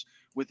Hurts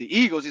with the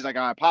Eagles, he's like,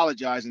 I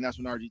apologize. And that's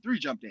when RG3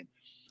 jumped in.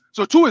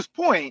 So to his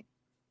point,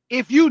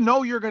 if you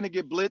know you're going to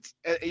get blitzed,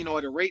 at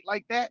a rate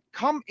like that,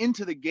 come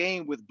into the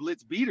game with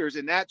blitz beaters.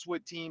 And that's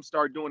what teams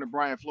started doing to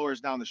Brian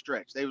Flores down the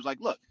stretch. They was like,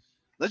 look,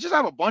 let's just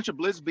have a bunch of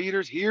blitz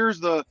beaters. Here's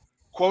the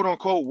quote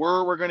unquote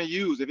word we're going to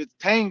use. If it's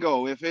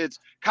tango, if it's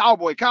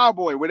cowboy,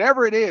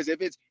 whatever it is,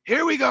 if it's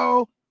here we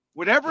go,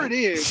 whatever it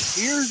is,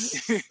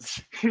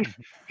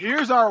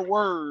 here's our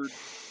word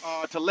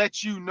to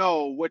let you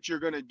know what you're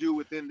going to do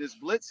within this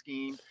blitz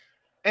scheme.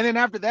 And then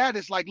after that,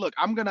 it's like, look,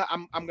 I'm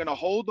gonna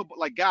hold the,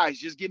 like, guys,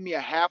 just give me a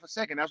half a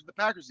second. That's what the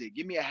Packers did.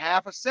 Give me a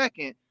half a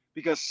second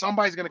because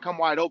somebody's gonna come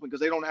wide open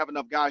because they don't have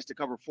enough guys to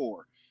cover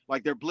 4.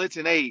 Like they're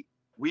blitzing 8,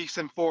 we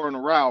send 4 in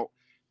a route.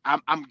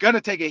 I'm gonna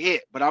take a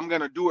hit, but I'm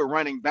gonna do it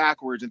running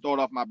backwards and throw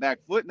it off my back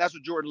foot. And that's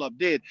what Jordan Love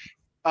did.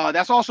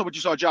 That's also what you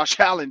saw Josh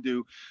Allen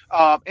do.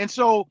 And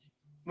so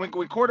when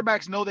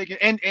quarterbacks know they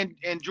can,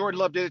 and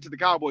Jordan Love did it to the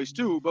Cowboys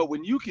too. But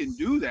when you can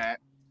do that,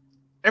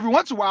 every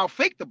once in a while,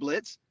 fake the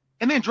blitz.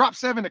 And then drop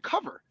 7 to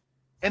cover.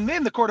 And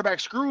then the quarterback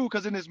screwed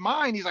because in his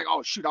mind, he's like,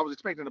 oh, shoot, I was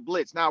expecting a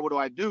blitz. Now what do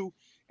I do?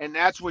 And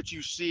that's what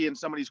you see in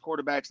some of these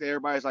quarterbacks that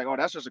everybody's like, oh,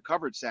 that's just a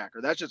coverage sack.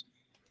 Or that's just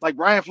like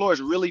Brian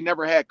Flores really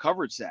never had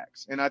coverage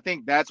sacks. And I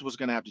think that's what's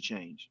going to have to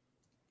change.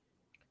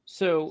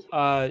 So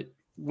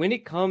when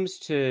it comes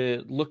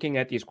to looking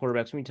at these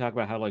quarterbacks, when we talk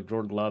about how like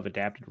Jordan Love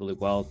adapted really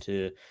well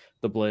to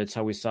the blitz,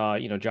 how we saw,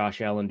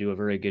 Josh Allen do a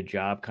very good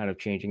job kind of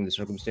changing the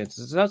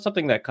circumstances. It's not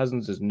something that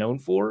Cousins is known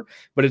for,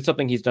 but it's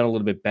something he's done a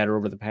little bit better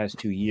over the past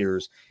 2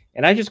 years.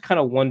 And I just kind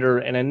of wonder,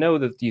 and I know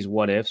that these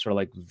what ifs are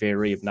like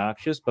very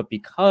obnoxious, but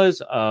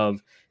because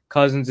of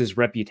Cousins'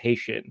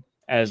 reputation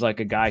as like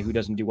a guy who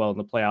doesn't do well in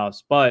the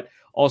playoffs, but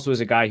also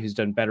as a guy who's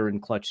done better in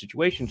clutch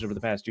situations over the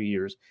past 2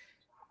 years,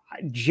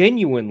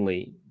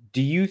 genuinely,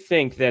 do you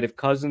think that if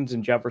Cousins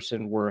and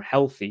Jefferson were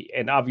healthy,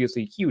 and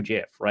obviously huge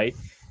if, right,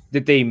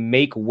 that they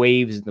make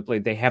waves in the play,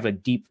 they have a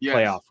deep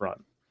playoff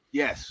run?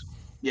 Yes,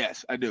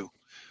 I do.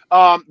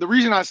 The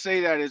reason I say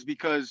that is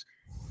because,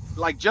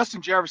 like,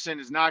 Justin Jefferson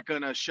is not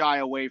going to shy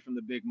away from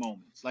the big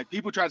moments. Like,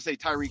 people try to say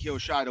Tyreek Hill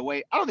shied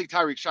away. I don't think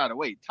Tyreek shied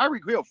away.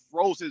 Tyreek Hill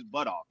froze his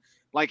butt off.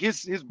 Like,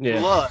 his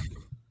blood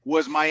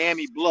was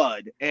Miami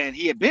blood, and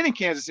he had been in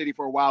Kansas City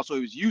for a while, so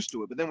he was used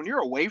to it. But then when you're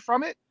away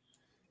from it,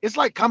 it's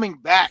like coming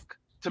back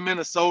to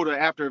Minnesota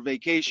after a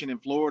vacation in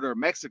Florida or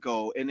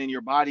Mexico, and then your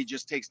body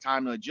just takes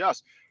time to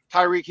adjust.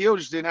 Tyreek Hill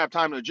just didn't have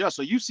time to adjust.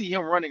 So you see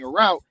him running a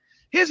route,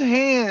 his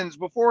hands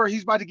before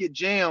he's about to get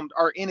jammed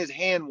are in his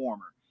hand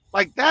warmer.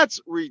 Like,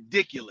 that's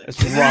ridiculous.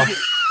 That's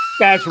rough.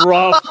 That's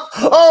rough.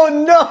 Oh,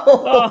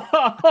 no.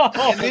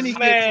 And then he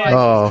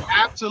gets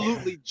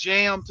absolutely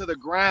jammed to the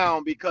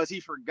ground because he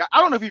forgot.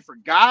 I don't know if he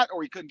forgot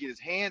or he couldn't get his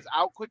hands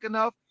out quick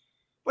enough.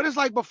 But it's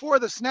like before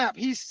the snap,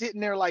 he's sitting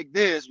there like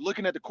this,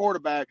 looking at the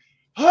quarterback.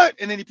 And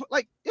then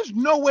there's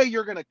no way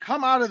you're going to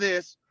come out of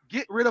this,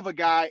 get rid of a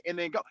guy, and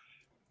then go.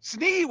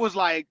 Snead was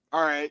like,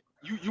 all right,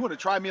 you want to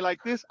try me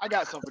like this? I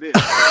got some of this.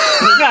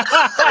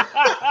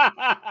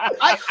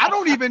 I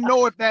don't even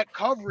know if that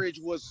coverage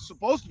was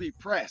supposed to be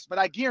pressed, but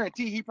I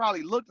guarantee he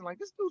probably looked and like,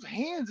 this dude's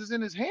hands is in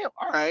his hand.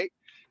 All right.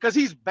 Because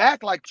he's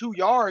back like 2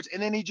 yards,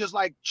 and then he just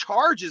like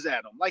charges at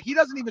him. Like, he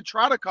doesn't even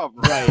try to cover.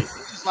 Right.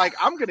 It's just like,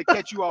 I'm going to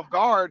catch you off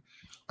guard.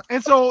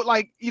 And so,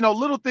 like,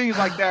 little things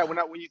like that.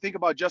 When you think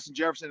about Justin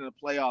Jefferson in the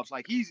playoffs,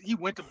 like he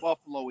went to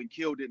Buffalo and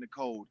killed it in the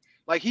cold.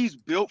 Like he's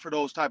built for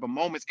those type of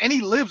moments, and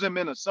he lives in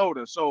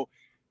Minnesota. So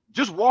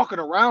just walking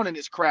around in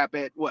this crap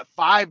at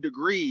 5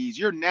 degrees,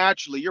 your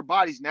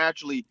body's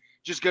naturally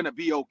just gonna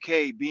be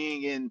okay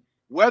being in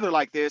weather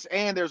like this.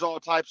 And there's all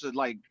types of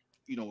like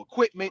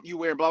equipment you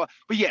wear, blah blah.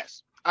 But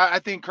yes, I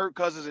think Kirk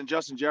Cousins and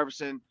Justin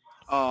Jefferson,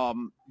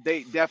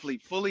 they definitely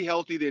fully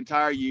healthy the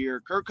entire year.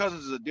 Kirk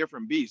Cousins is a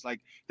different beast. Like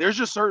there's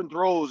just certain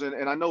throws,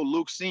 and I know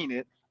Luke's seen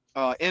it,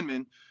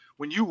 Inman,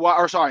 when you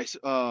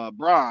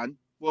Bron.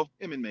 Well,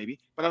 Inman maybe,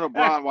 but I know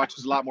Bron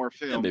watches a lot more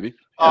film. Yeah, maybe.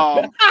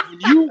 When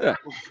you Yeah.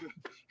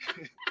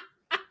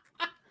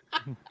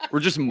 We're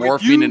just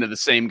morphing into the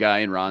same guy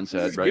in Ron's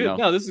head right now.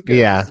 No, this is good.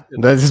 Yeah,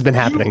 this has been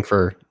happening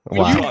for a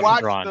when you while.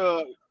 watch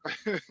Ron.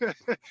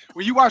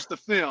 when you watch the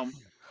film,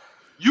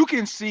 you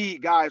can see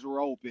guys were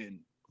open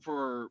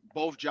for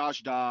both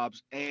Josh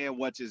Dobbs and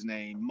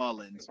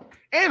Mullins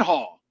and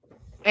Hall,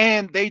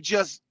 and they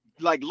just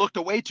like looked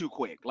away too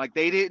quick. Like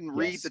they didn't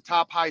read the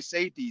top high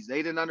safeties.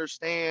 They didn't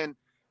understand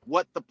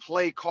what the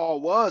play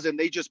call was, and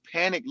they just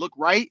panicked, looked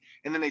right,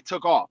 and then they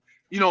took off.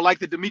 Like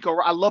the D'Amico.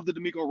 I love the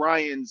D'Amico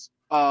Ryans.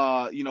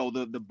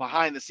 The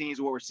behind the scenes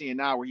of what we're seeing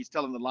now, where he's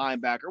telling the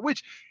linebacker,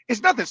 which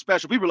is nothing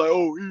special. People are like,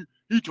 oh,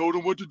 he told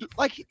him what to do.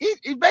 Like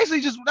it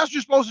basically just that's what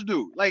you're supposed to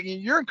do. Like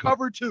you're in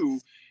cover 2,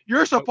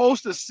 you're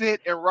supposed to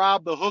sit and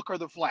rob the hook or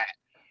the flat.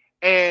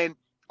 And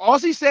all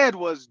he said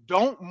was,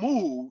 don't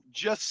move,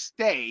 just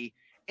stay,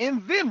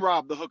 and then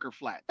rob the hooker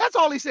flat. That's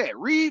all he said.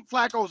 Read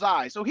Flacco's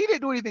eyes. So he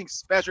didn't do anything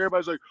special.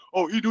 Everybody's like,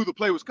 oh, he knew the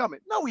play was coming.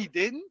 No, he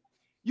didn't.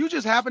 You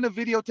just happened to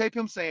videotape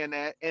him saying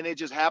that, and it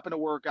just happened to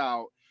work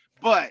out.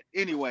 But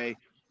anyway,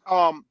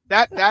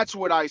 that's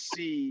what I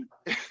see.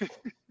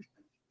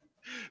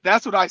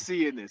 That's what I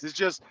see in this.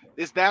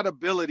 It's that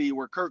ability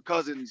where Kirk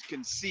Cousins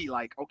can see,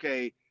 like,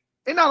 okay,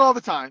 and not all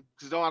the time,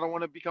 because I don't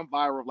want to become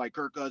viral of like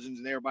Kirk Cousins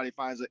and everybody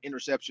finds an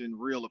interception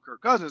reel of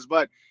Kirk Cousins,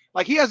 but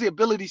like he has the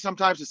ability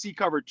sometimes to see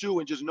cover 2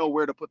 and just know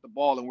where to put the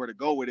ball and where to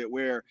go with it,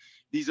 where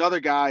these other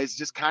guys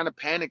just kind of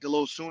panicked a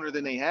little sooner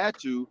than they had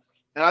to.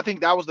 And I think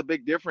that was the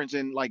big difference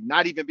in like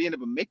not even being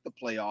able to make the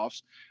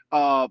playoffs.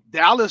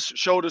 Dallas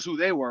showed us who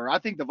they were. I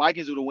think the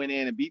Vikings would have went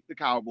in and beat the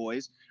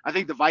Cowboys. I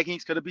think the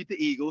Vikings could have beat the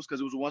Eagles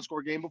because it was a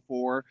 1-score game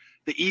before.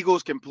 The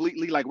Eagles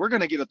completely like we're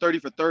gonna get a 30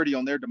 for 30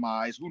 on their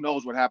demise. Who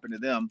knows what happened to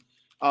them?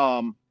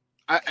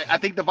 I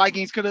think the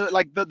Vikings could have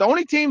like the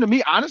only team to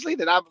me honestly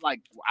that I'm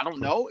like I don't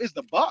know is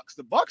the Bucks.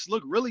 The Bucks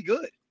look really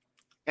good.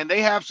 And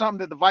they have something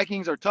that the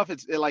Vikings are tough.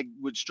 It like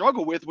would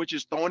struggle with, which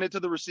is throwing it to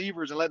the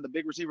receivers and letting the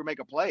big receiver make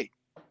a play.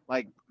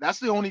 Like that's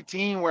the only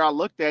team where I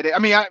looked at it. I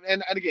mean,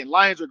 and again,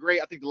 Lions are great.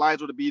 I think the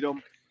Lions would have beat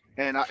them,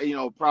 and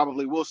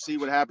probably we'll see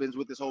what happens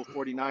with this whole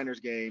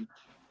 49ers game.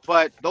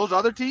 But those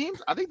other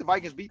teams, I think the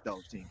Vikings beat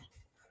those teams.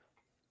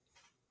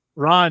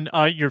 Ron,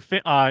 your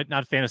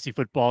not fantasy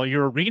football,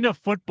 your arena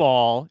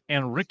football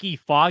and Ricky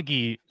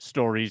Foggy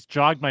stories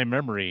jogged my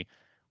memory.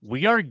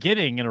 We are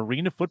getting an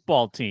arena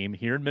football team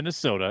here in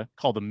Minnesota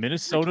called the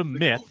Minnesota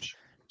Myth,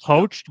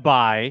 coached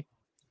by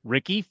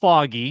Ricky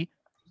Foggy.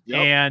 Yep.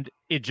 And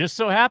it just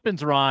so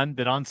happens, Ron,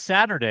 that on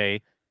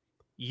Saturday,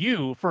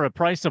 you, for a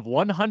price of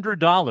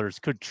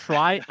 $100, could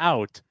try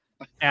out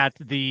at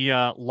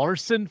the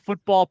Larson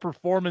Football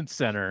Performance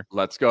Center.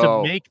 Let's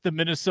go. To make the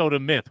Minnesota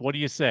Myth. What do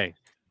you say?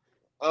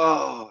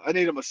 Oh, I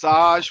need a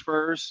massage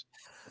first.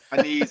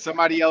 I need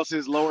somebody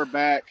else's lower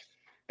back.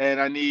 And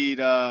I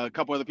need a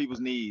couple other people's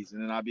knees,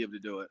 and then I'll be able to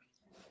do it.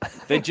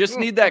 They just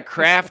need that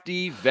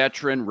crafty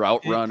veteran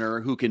route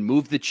runner who can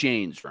move the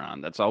chains, Ron.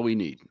 That's all we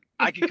need.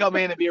 I can come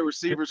in and be a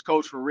receivers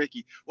coach for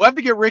Ricky. We'll have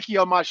to get Ricky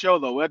on my show,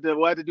 though. We'll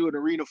have to do an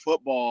arena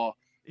football.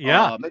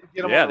 Yeah. Maybe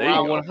get him there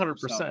on you go.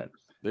 100%.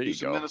 There you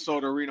go.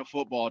 Minnesota arena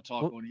football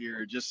talk on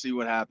here. Just see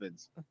what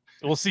happens.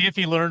 We'll see if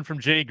he learned from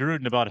Jay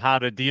Gruden about how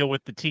to deal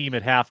with the team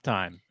at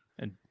halftime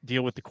and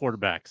deal with the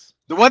quarterbacks.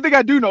 The one thing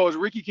I do know is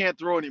Ricky can't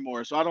throw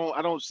anymore, so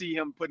I don't see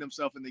him putting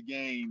himself in the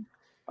game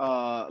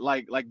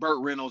like Burt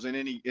Reynolds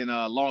in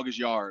Longest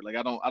Yard. Like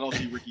I don't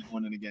see Ricky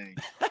going in the game.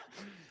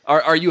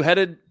 Are you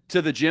headed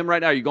to the gym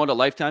right now? Are you going to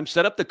Lifetime?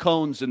 Set up the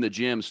cones in the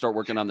gym. Start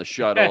working on the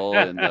shuttle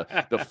and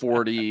the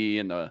 40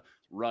 and the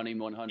running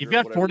 100. You've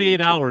got 48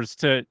 hours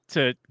to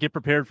get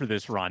prepared for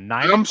this, Ron.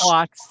 9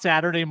 o'clock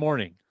Saturday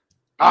morning.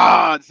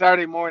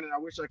 Saturday morning. I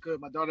wish I could.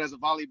 My daughter has a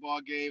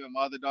volleyball game, and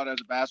my other daughter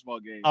has a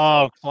basketball game.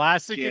 Oh,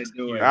 classic! Can't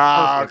do it.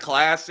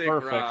 Classic,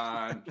 Perfect.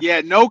 Ron.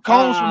 Yeah, no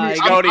cones for me.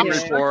 Scouting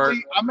report.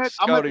 I'm at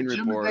the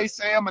gym today,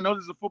 Sam. I know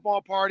there's a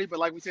football party, but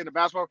like we said in the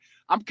basketball,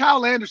 I'm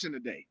Kyle Anderson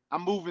today.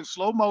 I'm moving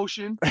slow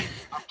motion.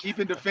 I'm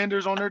keeping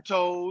defenders on their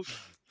toes,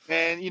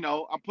 and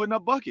I'm putting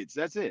up buckets.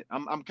 That's it.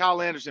 I'm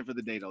Kyle Anderson for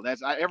the day, though.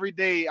 Every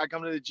day I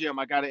come to the gym,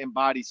 I got to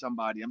embody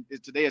somebody.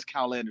 Today is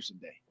Kyle Anderson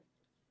Day.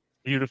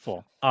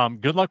 Beautiful.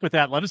 Good luck with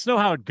that. Let us know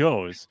how it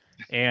goes,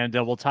 and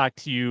we'll talk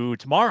to you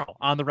tomorrow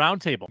on the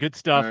roundtable. Good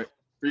stuff. All right.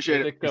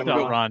 Appreciate it. Good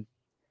stuff, Ron.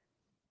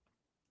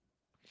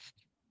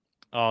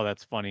 Oh,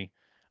 that's funny.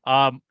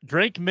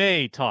 Drake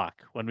May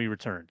talk when we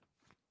return.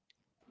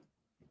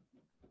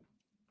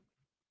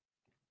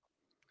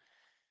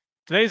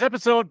 Today's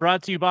episode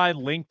brought to you by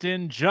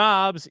LinkedIn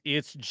Jobs.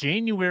 It's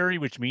January,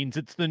 which means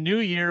it's the new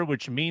year,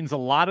 which means a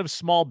lot of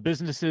small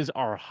businesses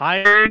are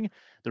hiring.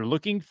 They're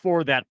looking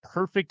for that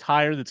perfect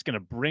hire that's going to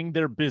bring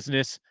their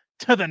business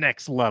to the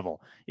next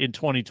level in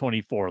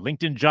 2024.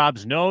 LinkedIn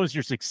Jobs knows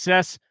your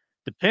success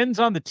depends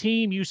on the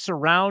team you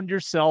surround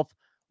yourself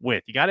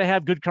with. You got to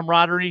have good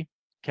camaraderie,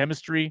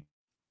 chemistry.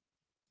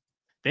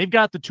 They've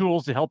got the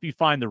tools to help you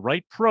find the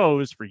right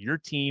pros for your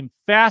team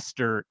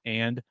faster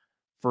and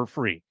for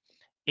free.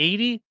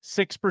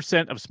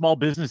 86% of small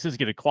businesses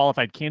get a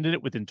qualified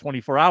candidate within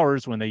 24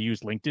 hours when they use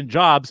LinkedIn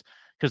Jobs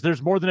because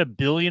there's more than 1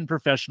 billion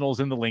professionals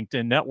in the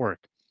LinkedIn network.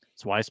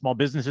 That's why small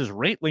businesses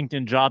rate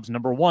LinkedIn Jobs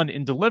 #1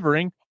 in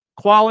delivering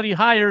quality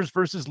hires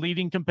versus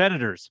leading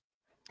competitors.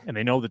 And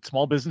they know that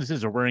small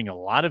businesses are wearing a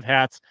lot of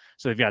hats,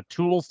 so they've got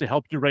tools to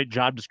help you write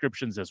job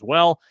descriptions as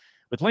well.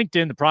 With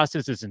LinkedIn, the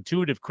process is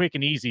intuitive, quick,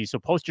 and easy. So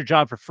post your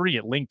job for free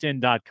at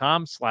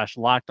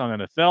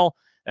linkedin.com/LockedOnNFL.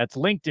 That's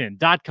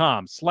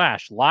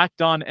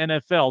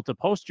linkedin.com/LockedOnNFL to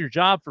post your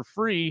job for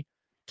free.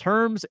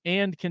 Terms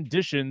and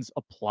conditions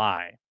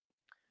apply.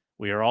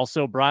 We are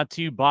also brought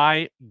to you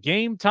by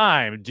Game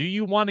Time. Do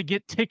you want to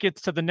get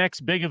tickets to the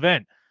next big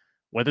event?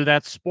 Whether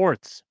that's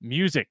sports,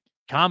 music,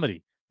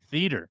 comedy,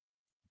 theater,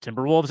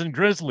 Timberwolves and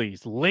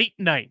Grizzlies, late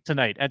night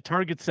tonight at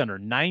Target Center,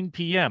 9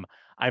 p.m.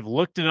 I've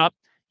looked it up.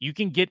 You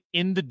can get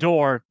in the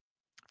door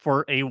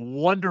for a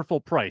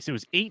wonderful price. It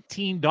was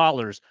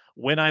 $18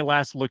 when I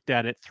last looked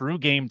at it through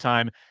Game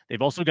Time.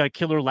 They've also got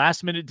killer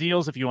last-minute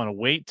deals if you want to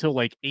wait till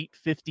like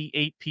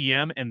 8:58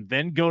 p.m. and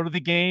then go to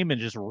the game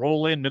and just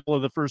roll in middle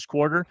of the first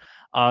quarter.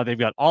 They've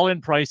got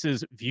all-in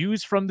prices,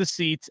 views from the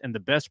seats, and the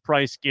best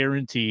price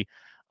guarantee.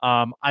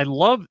 I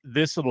love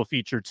this little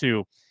feature,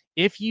 too.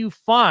 If you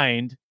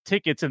find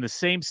tickets in the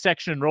same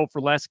section and row for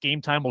less, Game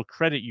Time will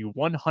credit you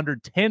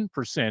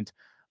 110%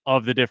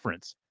 of the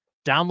difference.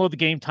 Download the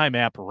Game Time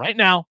app right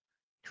now.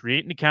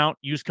 Create an account.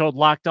 Use code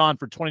LOCKEDON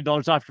for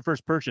 $20 off your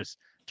first purchase.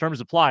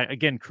 Terms apply.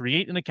 Again,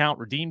 create an account.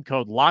 Redeem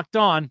code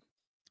LOCKEDON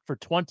for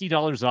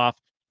 $20 off.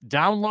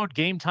 Download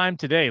Game Time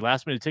today.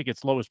 Last minute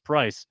tickets, lowest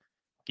price,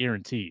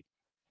 guaranteed.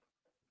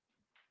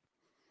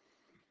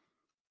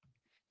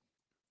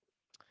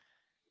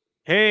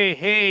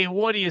 Hey,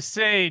 what do you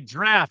say?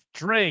 Draft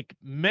Drake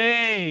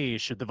May.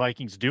 Should the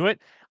Vikings do it?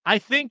 I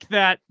think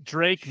that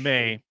Drake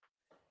May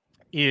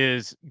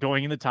is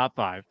going in the top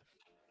 5.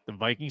 The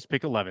Vikings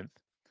pick 11th.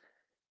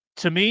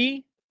 To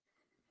me,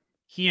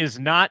 he is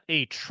not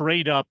a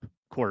trade-up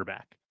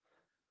quarterback.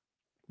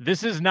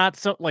 This is not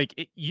so like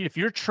if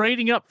you're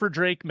trading up for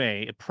Drake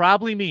May, it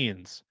probably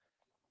means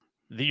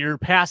that you're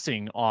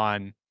passing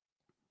on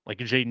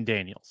like a Jaden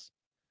Daniels.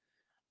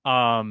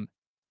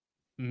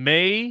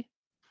 May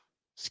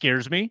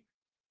scares me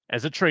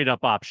as a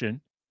trade-up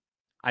option.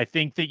 I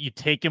think that you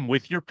take him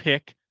with your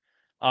pick,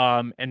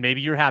 and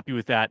maybe you're happy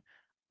with that.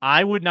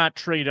 I would not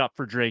trade up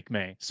for Drake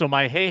May. So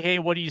my hey,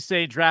 what do you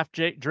say, draft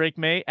Drake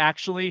May?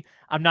 Actually,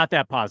 I'm not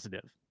that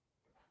positive.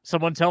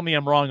 Someone tell me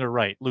I'm wrong or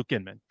right. Luke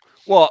Inman.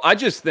 Well, I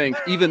just think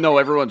even though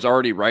everyone's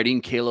already writing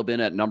Caleb in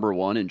at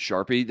 #1 in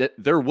Sharpie, that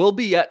there will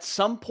be at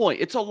some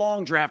point, it's a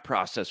long draft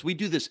process. We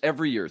do this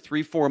every year,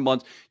 3-4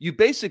 months. You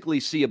basically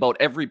see about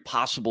every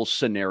possible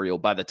scenario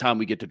by the time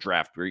we get to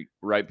draft,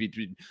 right?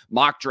 Between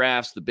mock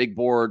drafts, the big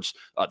boards,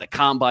 the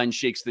combine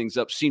shakes things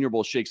up, Senior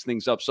Bowl shakes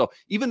things up. So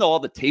even though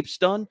all the tape's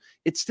done,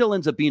 it still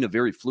ends up being a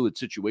very fluid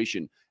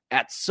situation.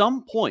 At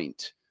some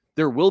point,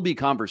 there will be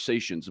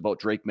conversations about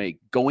Drake May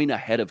going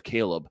ahead of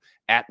Caleb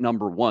at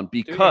 #1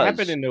 because it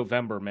happened in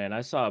November, man.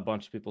 I saw a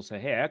bunch of people say,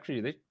 "Hey,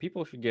 actually,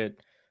 people should get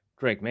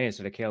Drake May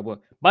instead of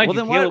Caleb." Why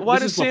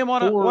does Sam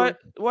want to?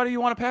 Why do you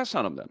want to pass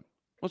on him then?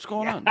 What's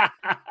going on?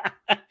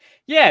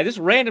 Yeah, this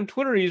random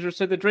Twitter user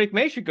said that Drake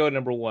May should go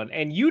 #1,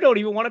 and you don't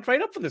even want to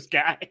trade up for this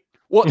guy.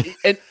 Well,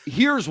 and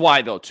here's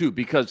why, though, too,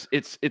 because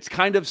it's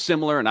kind of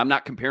similar, and I'm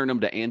not comparing him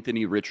to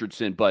Anthony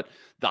Richardson, but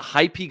the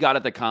hype he got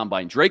at the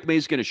Combine. Drake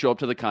May's going to show up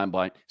to the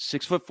Combine,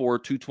 6'4",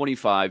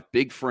 225,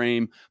 big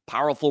frame,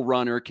 powerful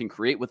runner, can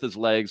create with his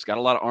legs, got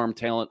a lot of arm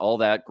talent, all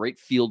that, great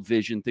field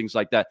vision, things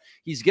like that.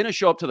 He's going to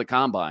show up to the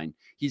Combine.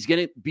 He's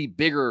going to be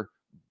bigger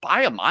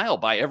by a mile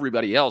by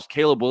everybody else.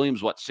 Caleb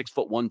Williams,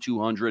 6'1",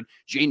 200.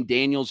 Jane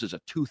Daniels is a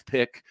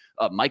toothpick.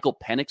 Michael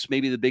Penix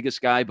may be the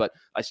biggest guy, but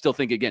I still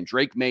think, again,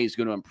 Drake May is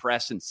going to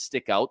impress and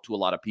stick out to a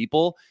lot of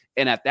people.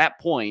 And at that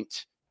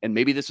point, and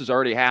maybe this has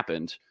already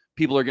happened,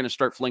 people are going to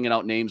start flinging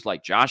out names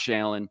like Josh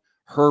Allen,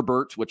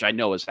 Herbert, which I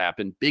know has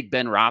happened, Big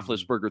Ben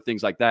Roethlisberger,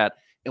 things like that.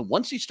 And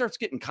once he starts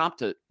getting comped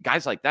to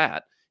guys like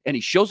that, and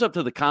he shows up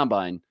to the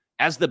Combine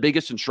as the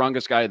biggest and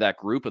strongest guy of that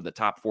group of the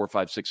top 4,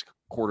 5, 6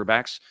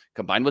 quarterbacks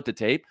combined with the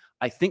tape,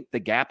 I think the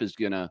gap is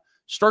going to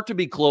start to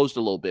be closed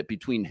a little bit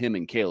between him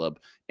and Caleb.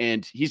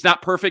 And he's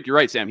not perfect. You're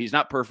right, Sam. He's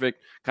not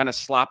perfect, kind of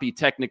sloppy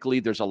technically.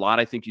 There's a lot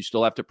I think you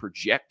still have to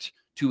project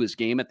to his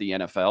game at the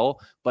NFL.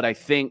 But I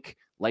think,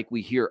 like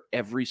we hear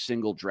every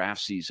single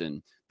draft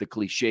season, the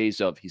cliches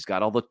of he's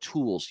got all the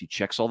tools, he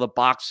checks all the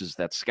boxes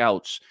that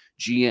scouts,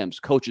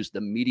 GMs, coaches,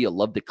 the media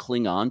love to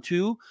cling on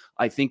to.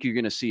 I think you're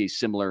going to see a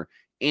similar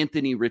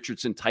Anthony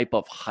Richardson type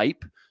of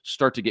hype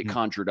start to get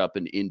conjured up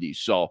in Indy.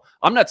 So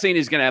I'm not saying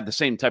he's going to have the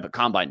same type of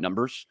combine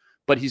numbers,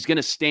 but he's going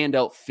to stand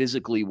out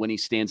physically when he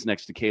stands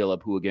next to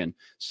Caleb, who, again,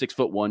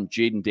 6'1",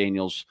 Jaden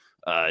Daniels.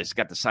 He's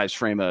got the size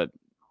frame of,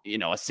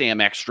 a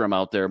Sam Ekstrom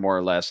out there, more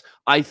or less.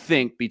 I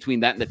think between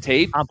that and the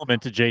tape.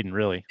 Compliment to Jaden,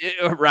 really.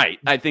 Right.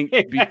 I think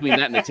between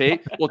that and the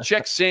tape. Well,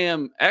 check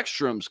Sam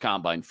Ekstrom's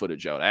combine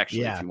footage out,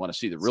 actually, if you want to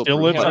see the real Still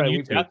proof. lives on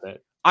YouTube.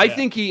 I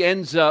think he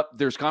ends up,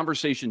 there's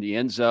conversation, he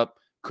ends up,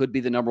 could be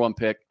the number 1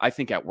 pick. I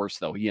think at worst,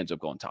 though, he ends up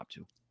going top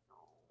 2.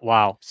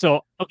 Wow.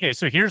 So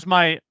here's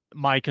my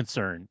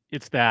concern.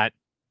 It's that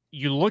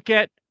you look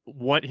at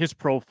what his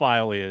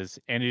profile is,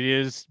 and it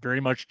is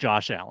very much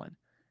Josh Allen.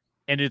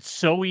 And it's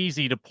so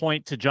easy to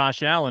point to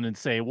Josh Allen and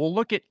say, well,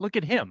 look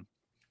at him.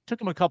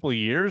 Took him a couple of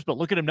years, but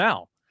look at him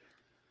now.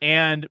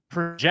 And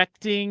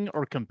projecting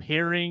or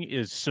comparing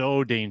is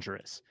so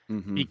dangerous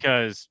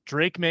because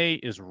Drake May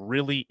is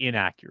really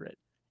inaccurate,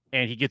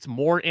 and he gets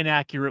more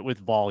inaccurate with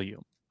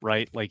volume,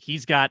 right? Like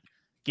he's got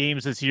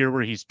games this year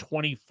where he's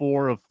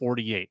 24 of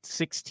 48,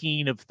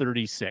 16 of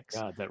 36.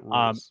 God, that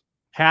rules.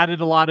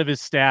 Padded a lot of his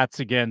stats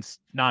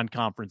against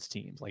non-conference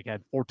teams, like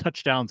had 4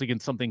 touchdowns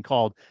against something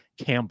called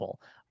Campbell.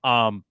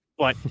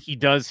 But he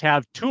does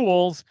have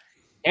tools.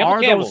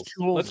 Those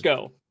tools? Let's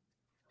go.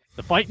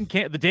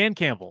 The Dan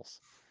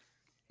Campbells.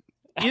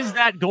 Is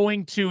that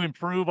going to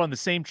improve on the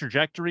same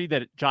trajectory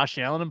that Josh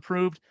Allen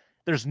improved?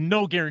 There's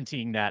no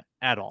guaranteeing that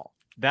at all.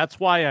 That's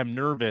why I'm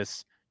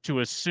nervous to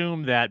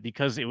assume that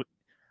because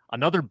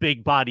another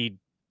big-bodied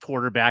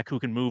quarterback who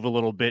can move a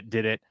little bit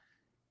did it,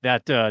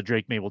 that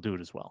Drake May will do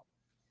it as well.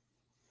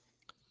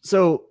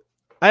 So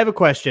I have a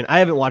question. I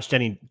haven't watched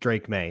any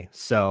Drake May,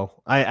 so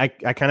I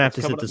kind of have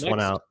to sit this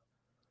one out.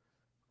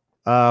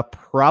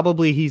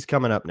 Probably he's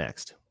coming up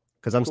next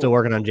because I'm still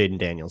working on Jaden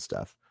Daniels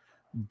stuff.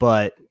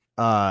 But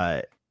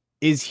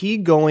is he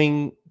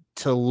going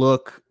to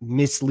look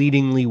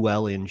misleadingly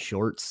well in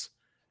shorts?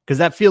 Because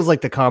that feels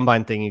like the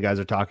combine thing you guys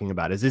are talking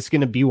about. Is this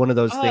going to be one of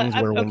those things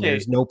where when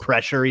there's no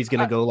pressure, he's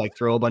going to go like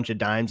throw a bunch of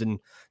dimes and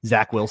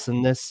Zach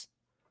Wilson this?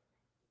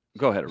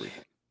 Go ahead, Aretha.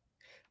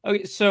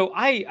 Okay, so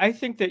I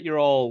think that you're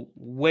all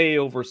way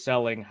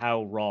overselling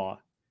how raw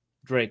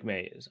Drake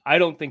May is. I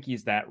don't think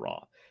he's that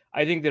raw.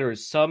 I think there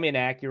is some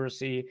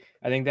inaccuracy.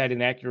 I think that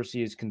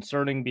inaccuracy is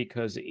concerning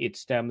because it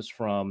stems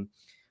from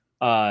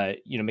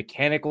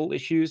mechanical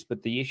issues,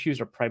 but the issues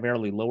are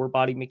primarily lower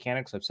body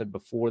mechanics. I've said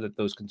before that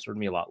those concern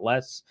me a lot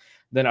less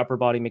than upper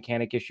body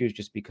mechanic issues,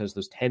 just because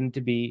those tend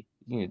to be,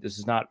 this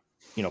is not,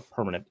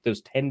 permanent.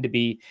 Those tend to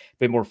be a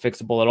bit more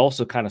fixable. It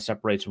also kind of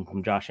separates him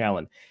from Josh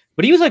Allen.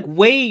 But he was like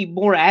way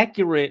more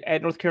accurate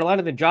at North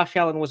Carolina than Josh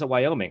Allen was at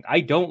Wyoming. I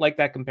don't like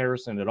that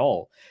comparison at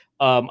all.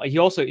 He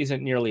also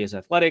isn't nearly as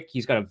athletic.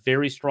 He's got a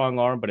very strong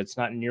arm, but it's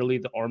not nearly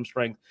the arm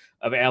strength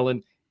of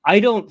Allen. I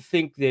don't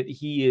think that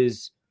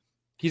he's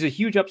a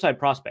huge upside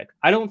prospect.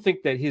 I don't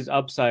think that his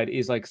upside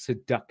is like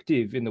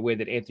seductive in the way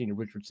that Anthony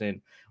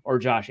Richardson or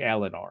Josh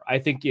Allen are. I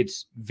think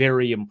it's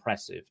very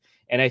impressive.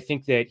 And I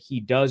think that he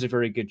does a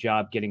very good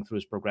job getting through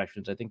his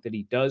progressions. I think that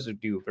he does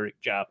do a very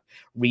good job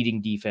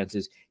reading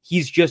defenses.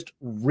 He's just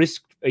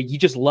he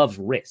just loves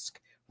risk,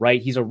 right?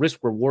 He's a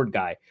risk reward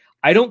guy.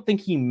 I don't think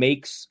he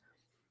makes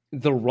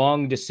the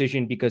wrong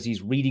decision because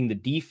he's reading the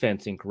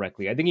defense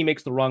incorrectly. I think he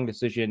makes the wrong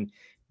decision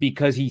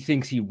because he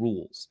thinks he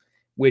rules,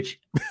 which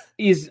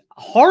is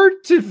hard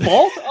to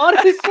fault,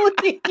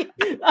 honestly.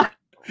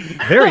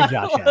 Very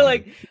Josh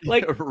Allen.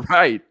 like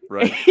right.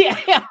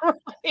 Yeah,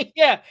 right.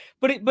 Yeah.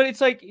 But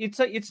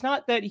it's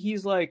not that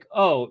he's like,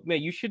 oh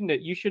man, you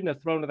shouldn't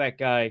have thrown to that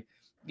guy.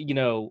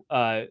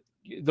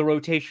 The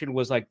rotation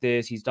was like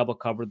this. He's double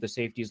covered. The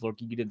safety is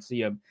lurking. You didn't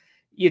see him.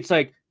 It's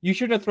like you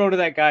shouldn't have thrown to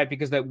that guy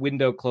because that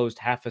window closed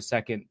half a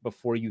second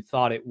before you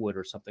thought it would,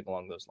 or something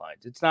along those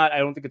lines. It's not. I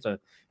don't think it's a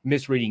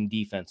misreading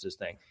defenses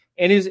thing.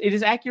 And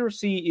his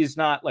accuracy is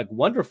not like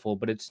wonderful,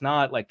 but it's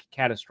not like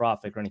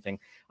catastrophic or anything.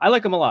 I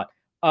like him a lot.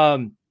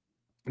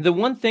 The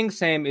one thing,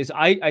 Sam, is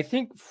I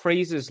think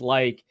phrases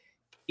like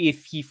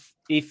if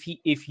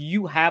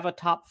you have a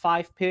top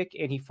 5 pick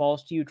and he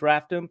falls to you,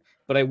 draft him,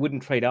 but I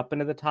wouldn't trade up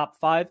into the top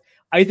 5.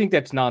 I think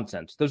that's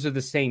nonsense. Those are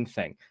the same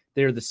thing.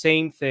 They're the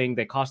same thing.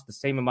 They cost the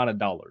same amount of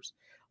dollars.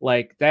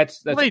 Like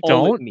that's well, they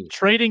all don't. It means.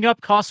 Trading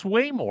up costs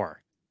way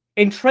more.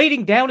 And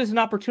trading down is an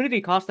opportunity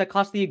cost that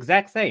costs the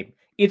exact same.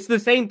 It's the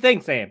same thing,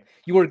 Sam.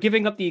 You are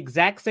giving up the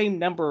exact same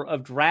number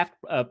of draft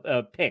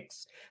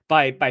picks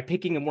by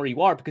picking them where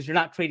you are because you're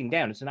not trading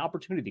down. It's an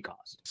opportunity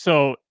cost.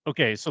 So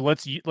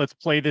let's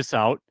play this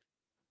out,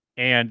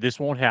 and this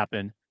won't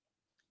happen.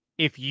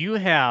 If you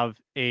have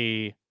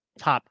a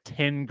top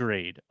 10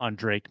 grade on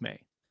Drake May,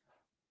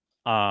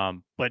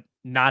 but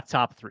not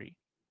top 3,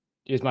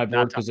 is my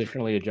board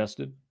positionally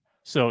adjusted?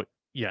 So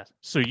yes.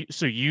 So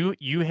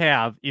you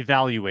have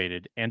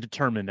evaluated and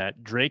determined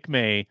that Drake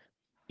May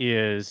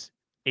is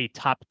a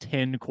top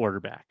 10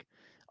 quarterback,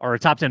 or a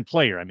top 10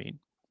 player. I mean,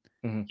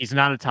 he's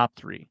not a top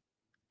 3.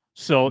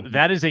 So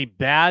that is a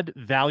bad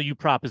value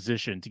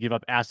proposition to give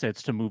up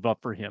assets to move up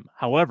for him.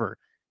 However,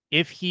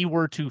 if he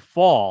were to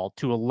fall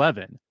to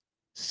 11,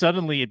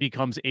 suddenly it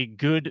becomes a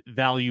good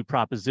value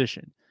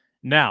proposition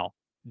Now,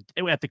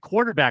 at the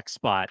quarterback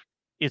spot,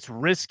 it's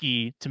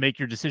risky to make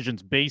your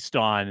decisions based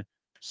on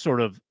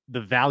sort of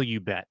the value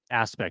bet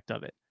aspect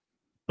of it.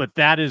 But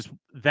that is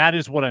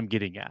what I'm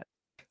getting at.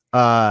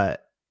 I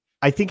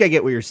think I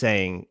get what you're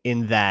saying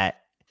in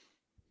that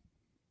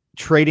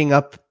trading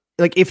up,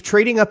 like if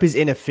trading up is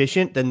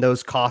inefficient, then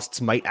those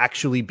costs might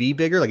actually be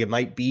bigger. Like it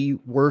might be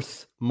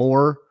worth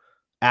more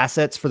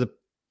assets for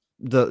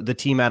the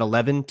team at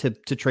 11 to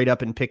trade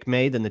up and pick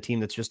May than the team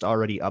that's just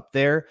already up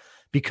there,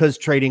 because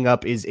trading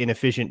up is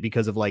inefficient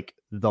because of like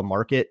the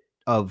market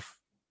of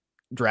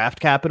draft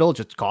capital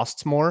just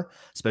costs more,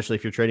 especially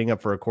if you're trading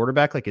up for a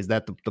quarterback. Like, is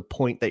that the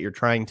point that you're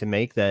trying to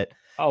make, that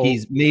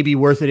he's maybe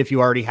worth it if you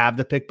already have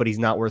the pick, but he's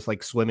not worth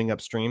like swimming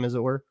upstream, as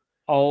it were?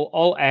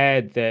 I'll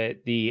add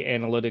that the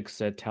analytics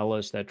that tell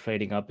us that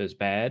trading up is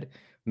bad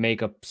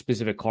make a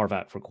specific carve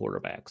out for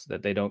quarterbacks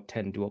that they don't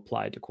tend to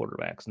apply to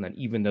quarterbacks. And then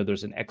even though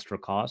there's an extra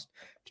cost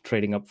to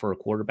trading up for a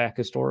quarterback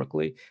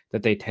historically,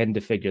 that they tend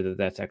to figure that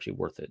that's actually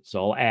worth it.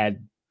 So I'll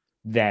add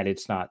that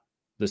it's not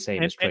the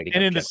same as trading.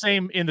 And in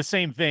the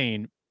same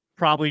vein,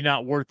 probably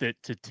not worth it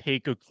to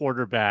take a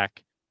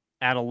quarterback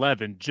at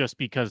 11 just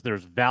because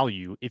there's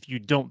value if you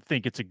don't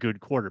think it's a good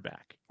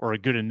quarterback or a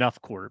good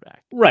enough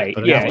quarterback. Right.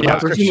 Yeah. You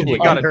got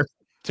to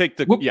take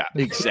the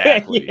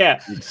exactly.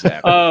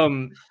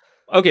 Exactly.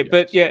 Okay,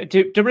 but yeah,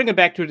 to bring it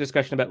back to a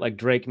discussion about like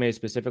Drake May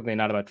specifically,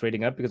 not about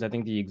trading up, because I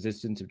think the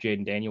existence of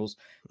Jaden Daniels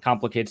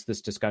complicates this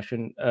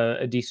discussion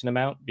a decent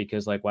amount,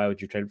 because like, why would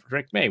you trade for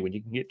Drake May when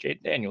you can get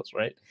Jaden Daniels,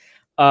 right?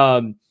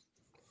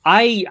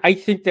 I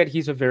think that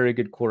he's a very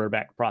good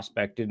quarterback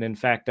prospect. And in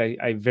fact,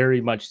 I very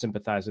much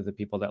sympathize with the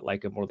people that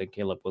like him more than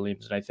Caleb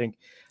Williams. And I think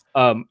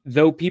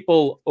though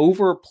people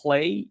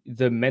overplay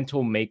the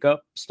mental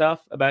makeup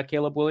stuff about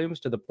Caleb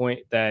Williams to the point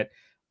that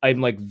I'm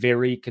like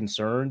very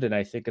concerned, and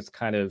I think it's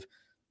kind of,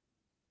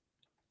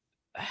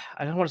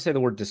 I don't want to say the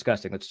word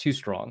disgusting, that's too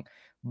strong,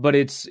 but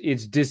it's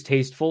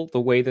distasteful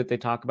the way that they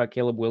talk about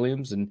Caleb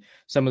Williams, and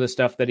some of the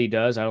stuff that he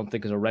does I don't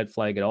think is a red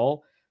flag at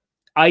all.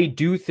 I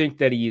do think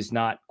that he is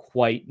not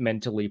quite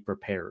mentally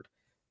prepared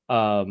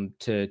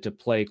to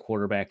play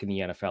quarterback in the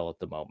NFL at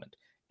the moment.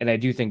 And I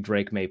do think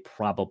Drake May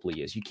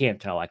probably is. You can't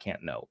tell, I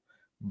can't know.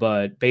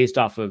 But based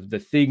off of the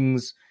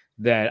things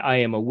that I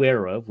am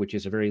aware of, which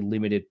is a very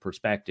limited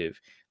perspective,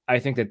 I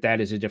think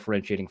that is a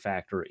differentiating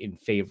factor in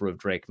favor of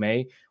Drake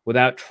May,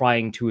 without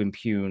trying to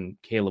impugn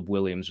Caleb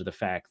Williams or the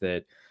fact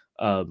that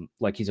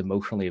like he's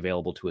emotionally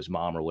available to his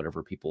mom or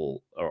whatever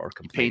people are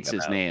complaining paints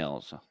his about.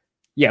 nails.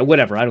 Yeah,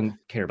 whatever. I don't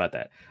care about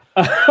that.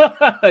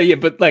 Yeah,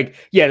 but like,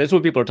 yeah, that's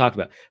what people are talking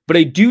about. But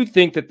I do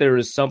think that there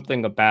is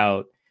something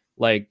about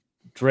like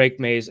Drake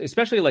May's,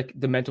 especially like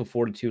the mental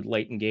fortitude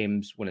late in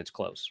games when it's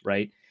close,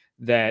 right?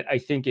 That I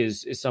think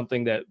is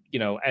something that, you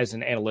know, as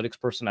an analytics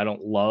person, I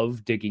don't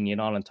love digging in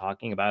on and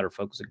talking about or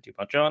focusing too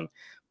much on,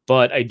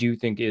 but I do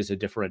think is a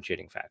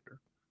differentiating factor.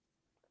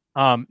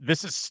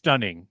 This is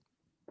stunning,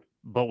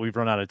 but we've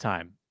run out of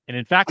time. And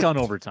in fact, on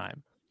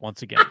overtime,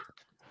 once again.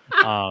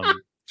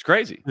 It's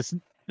crazy.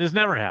 This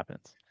never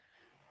happens.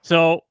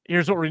 So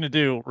here's what we're going to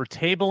do. We're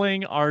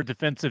tabling our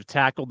defensive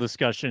tackle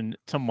discussion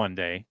to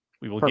Monday.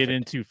 We will get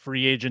into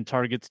free agent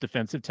targets,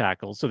 defensive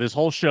tackles. So this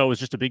whole show is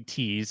just a big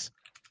tease,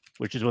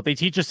 which is what they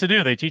teach us to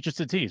do. They teach us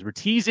to tease. We're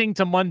teasing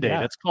to Monday. Yeah.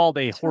 That's called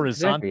a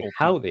horizontal. Exactly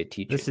how they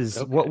teach this is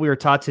okay. What we were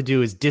taught to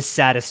do is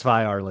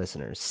dissatisfy our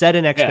listeners, set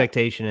an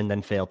expectation, and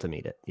then fail to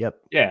meet it. Yep.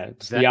 Yeah,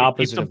 it's the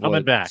opposite of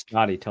what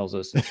Scotty tells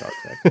us in Shark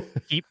Tank.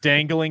 Keep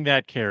dangling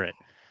that carrot.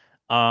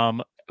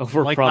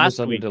 Over like promise,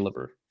 under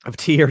deliver. Of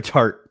tea or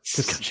tart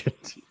discussion.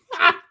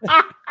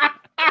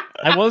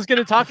 I was going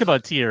to talk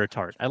about tea or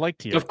tart. I like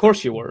tea. Of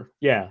course you were.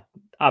 Yeah,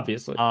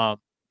 obviously.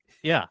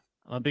 Yeah,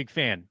 I'm a big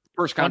fan.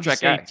 First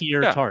contract guy. Tea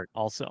or tart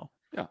also.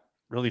 Yeah.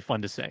 Really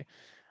fun to say.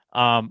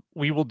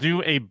 We will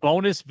do a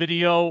bonus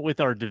video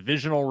with our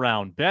divisional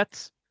round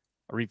bets.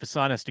 Arif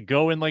Hassan has to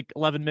go in like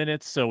 11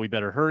 minutes, so we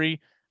better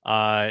hurry.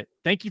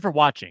 Thank you for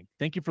watching.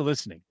 Thank you for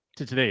listening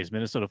to today's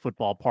Minnesota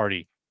Football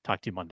Party. Talk to you Monday.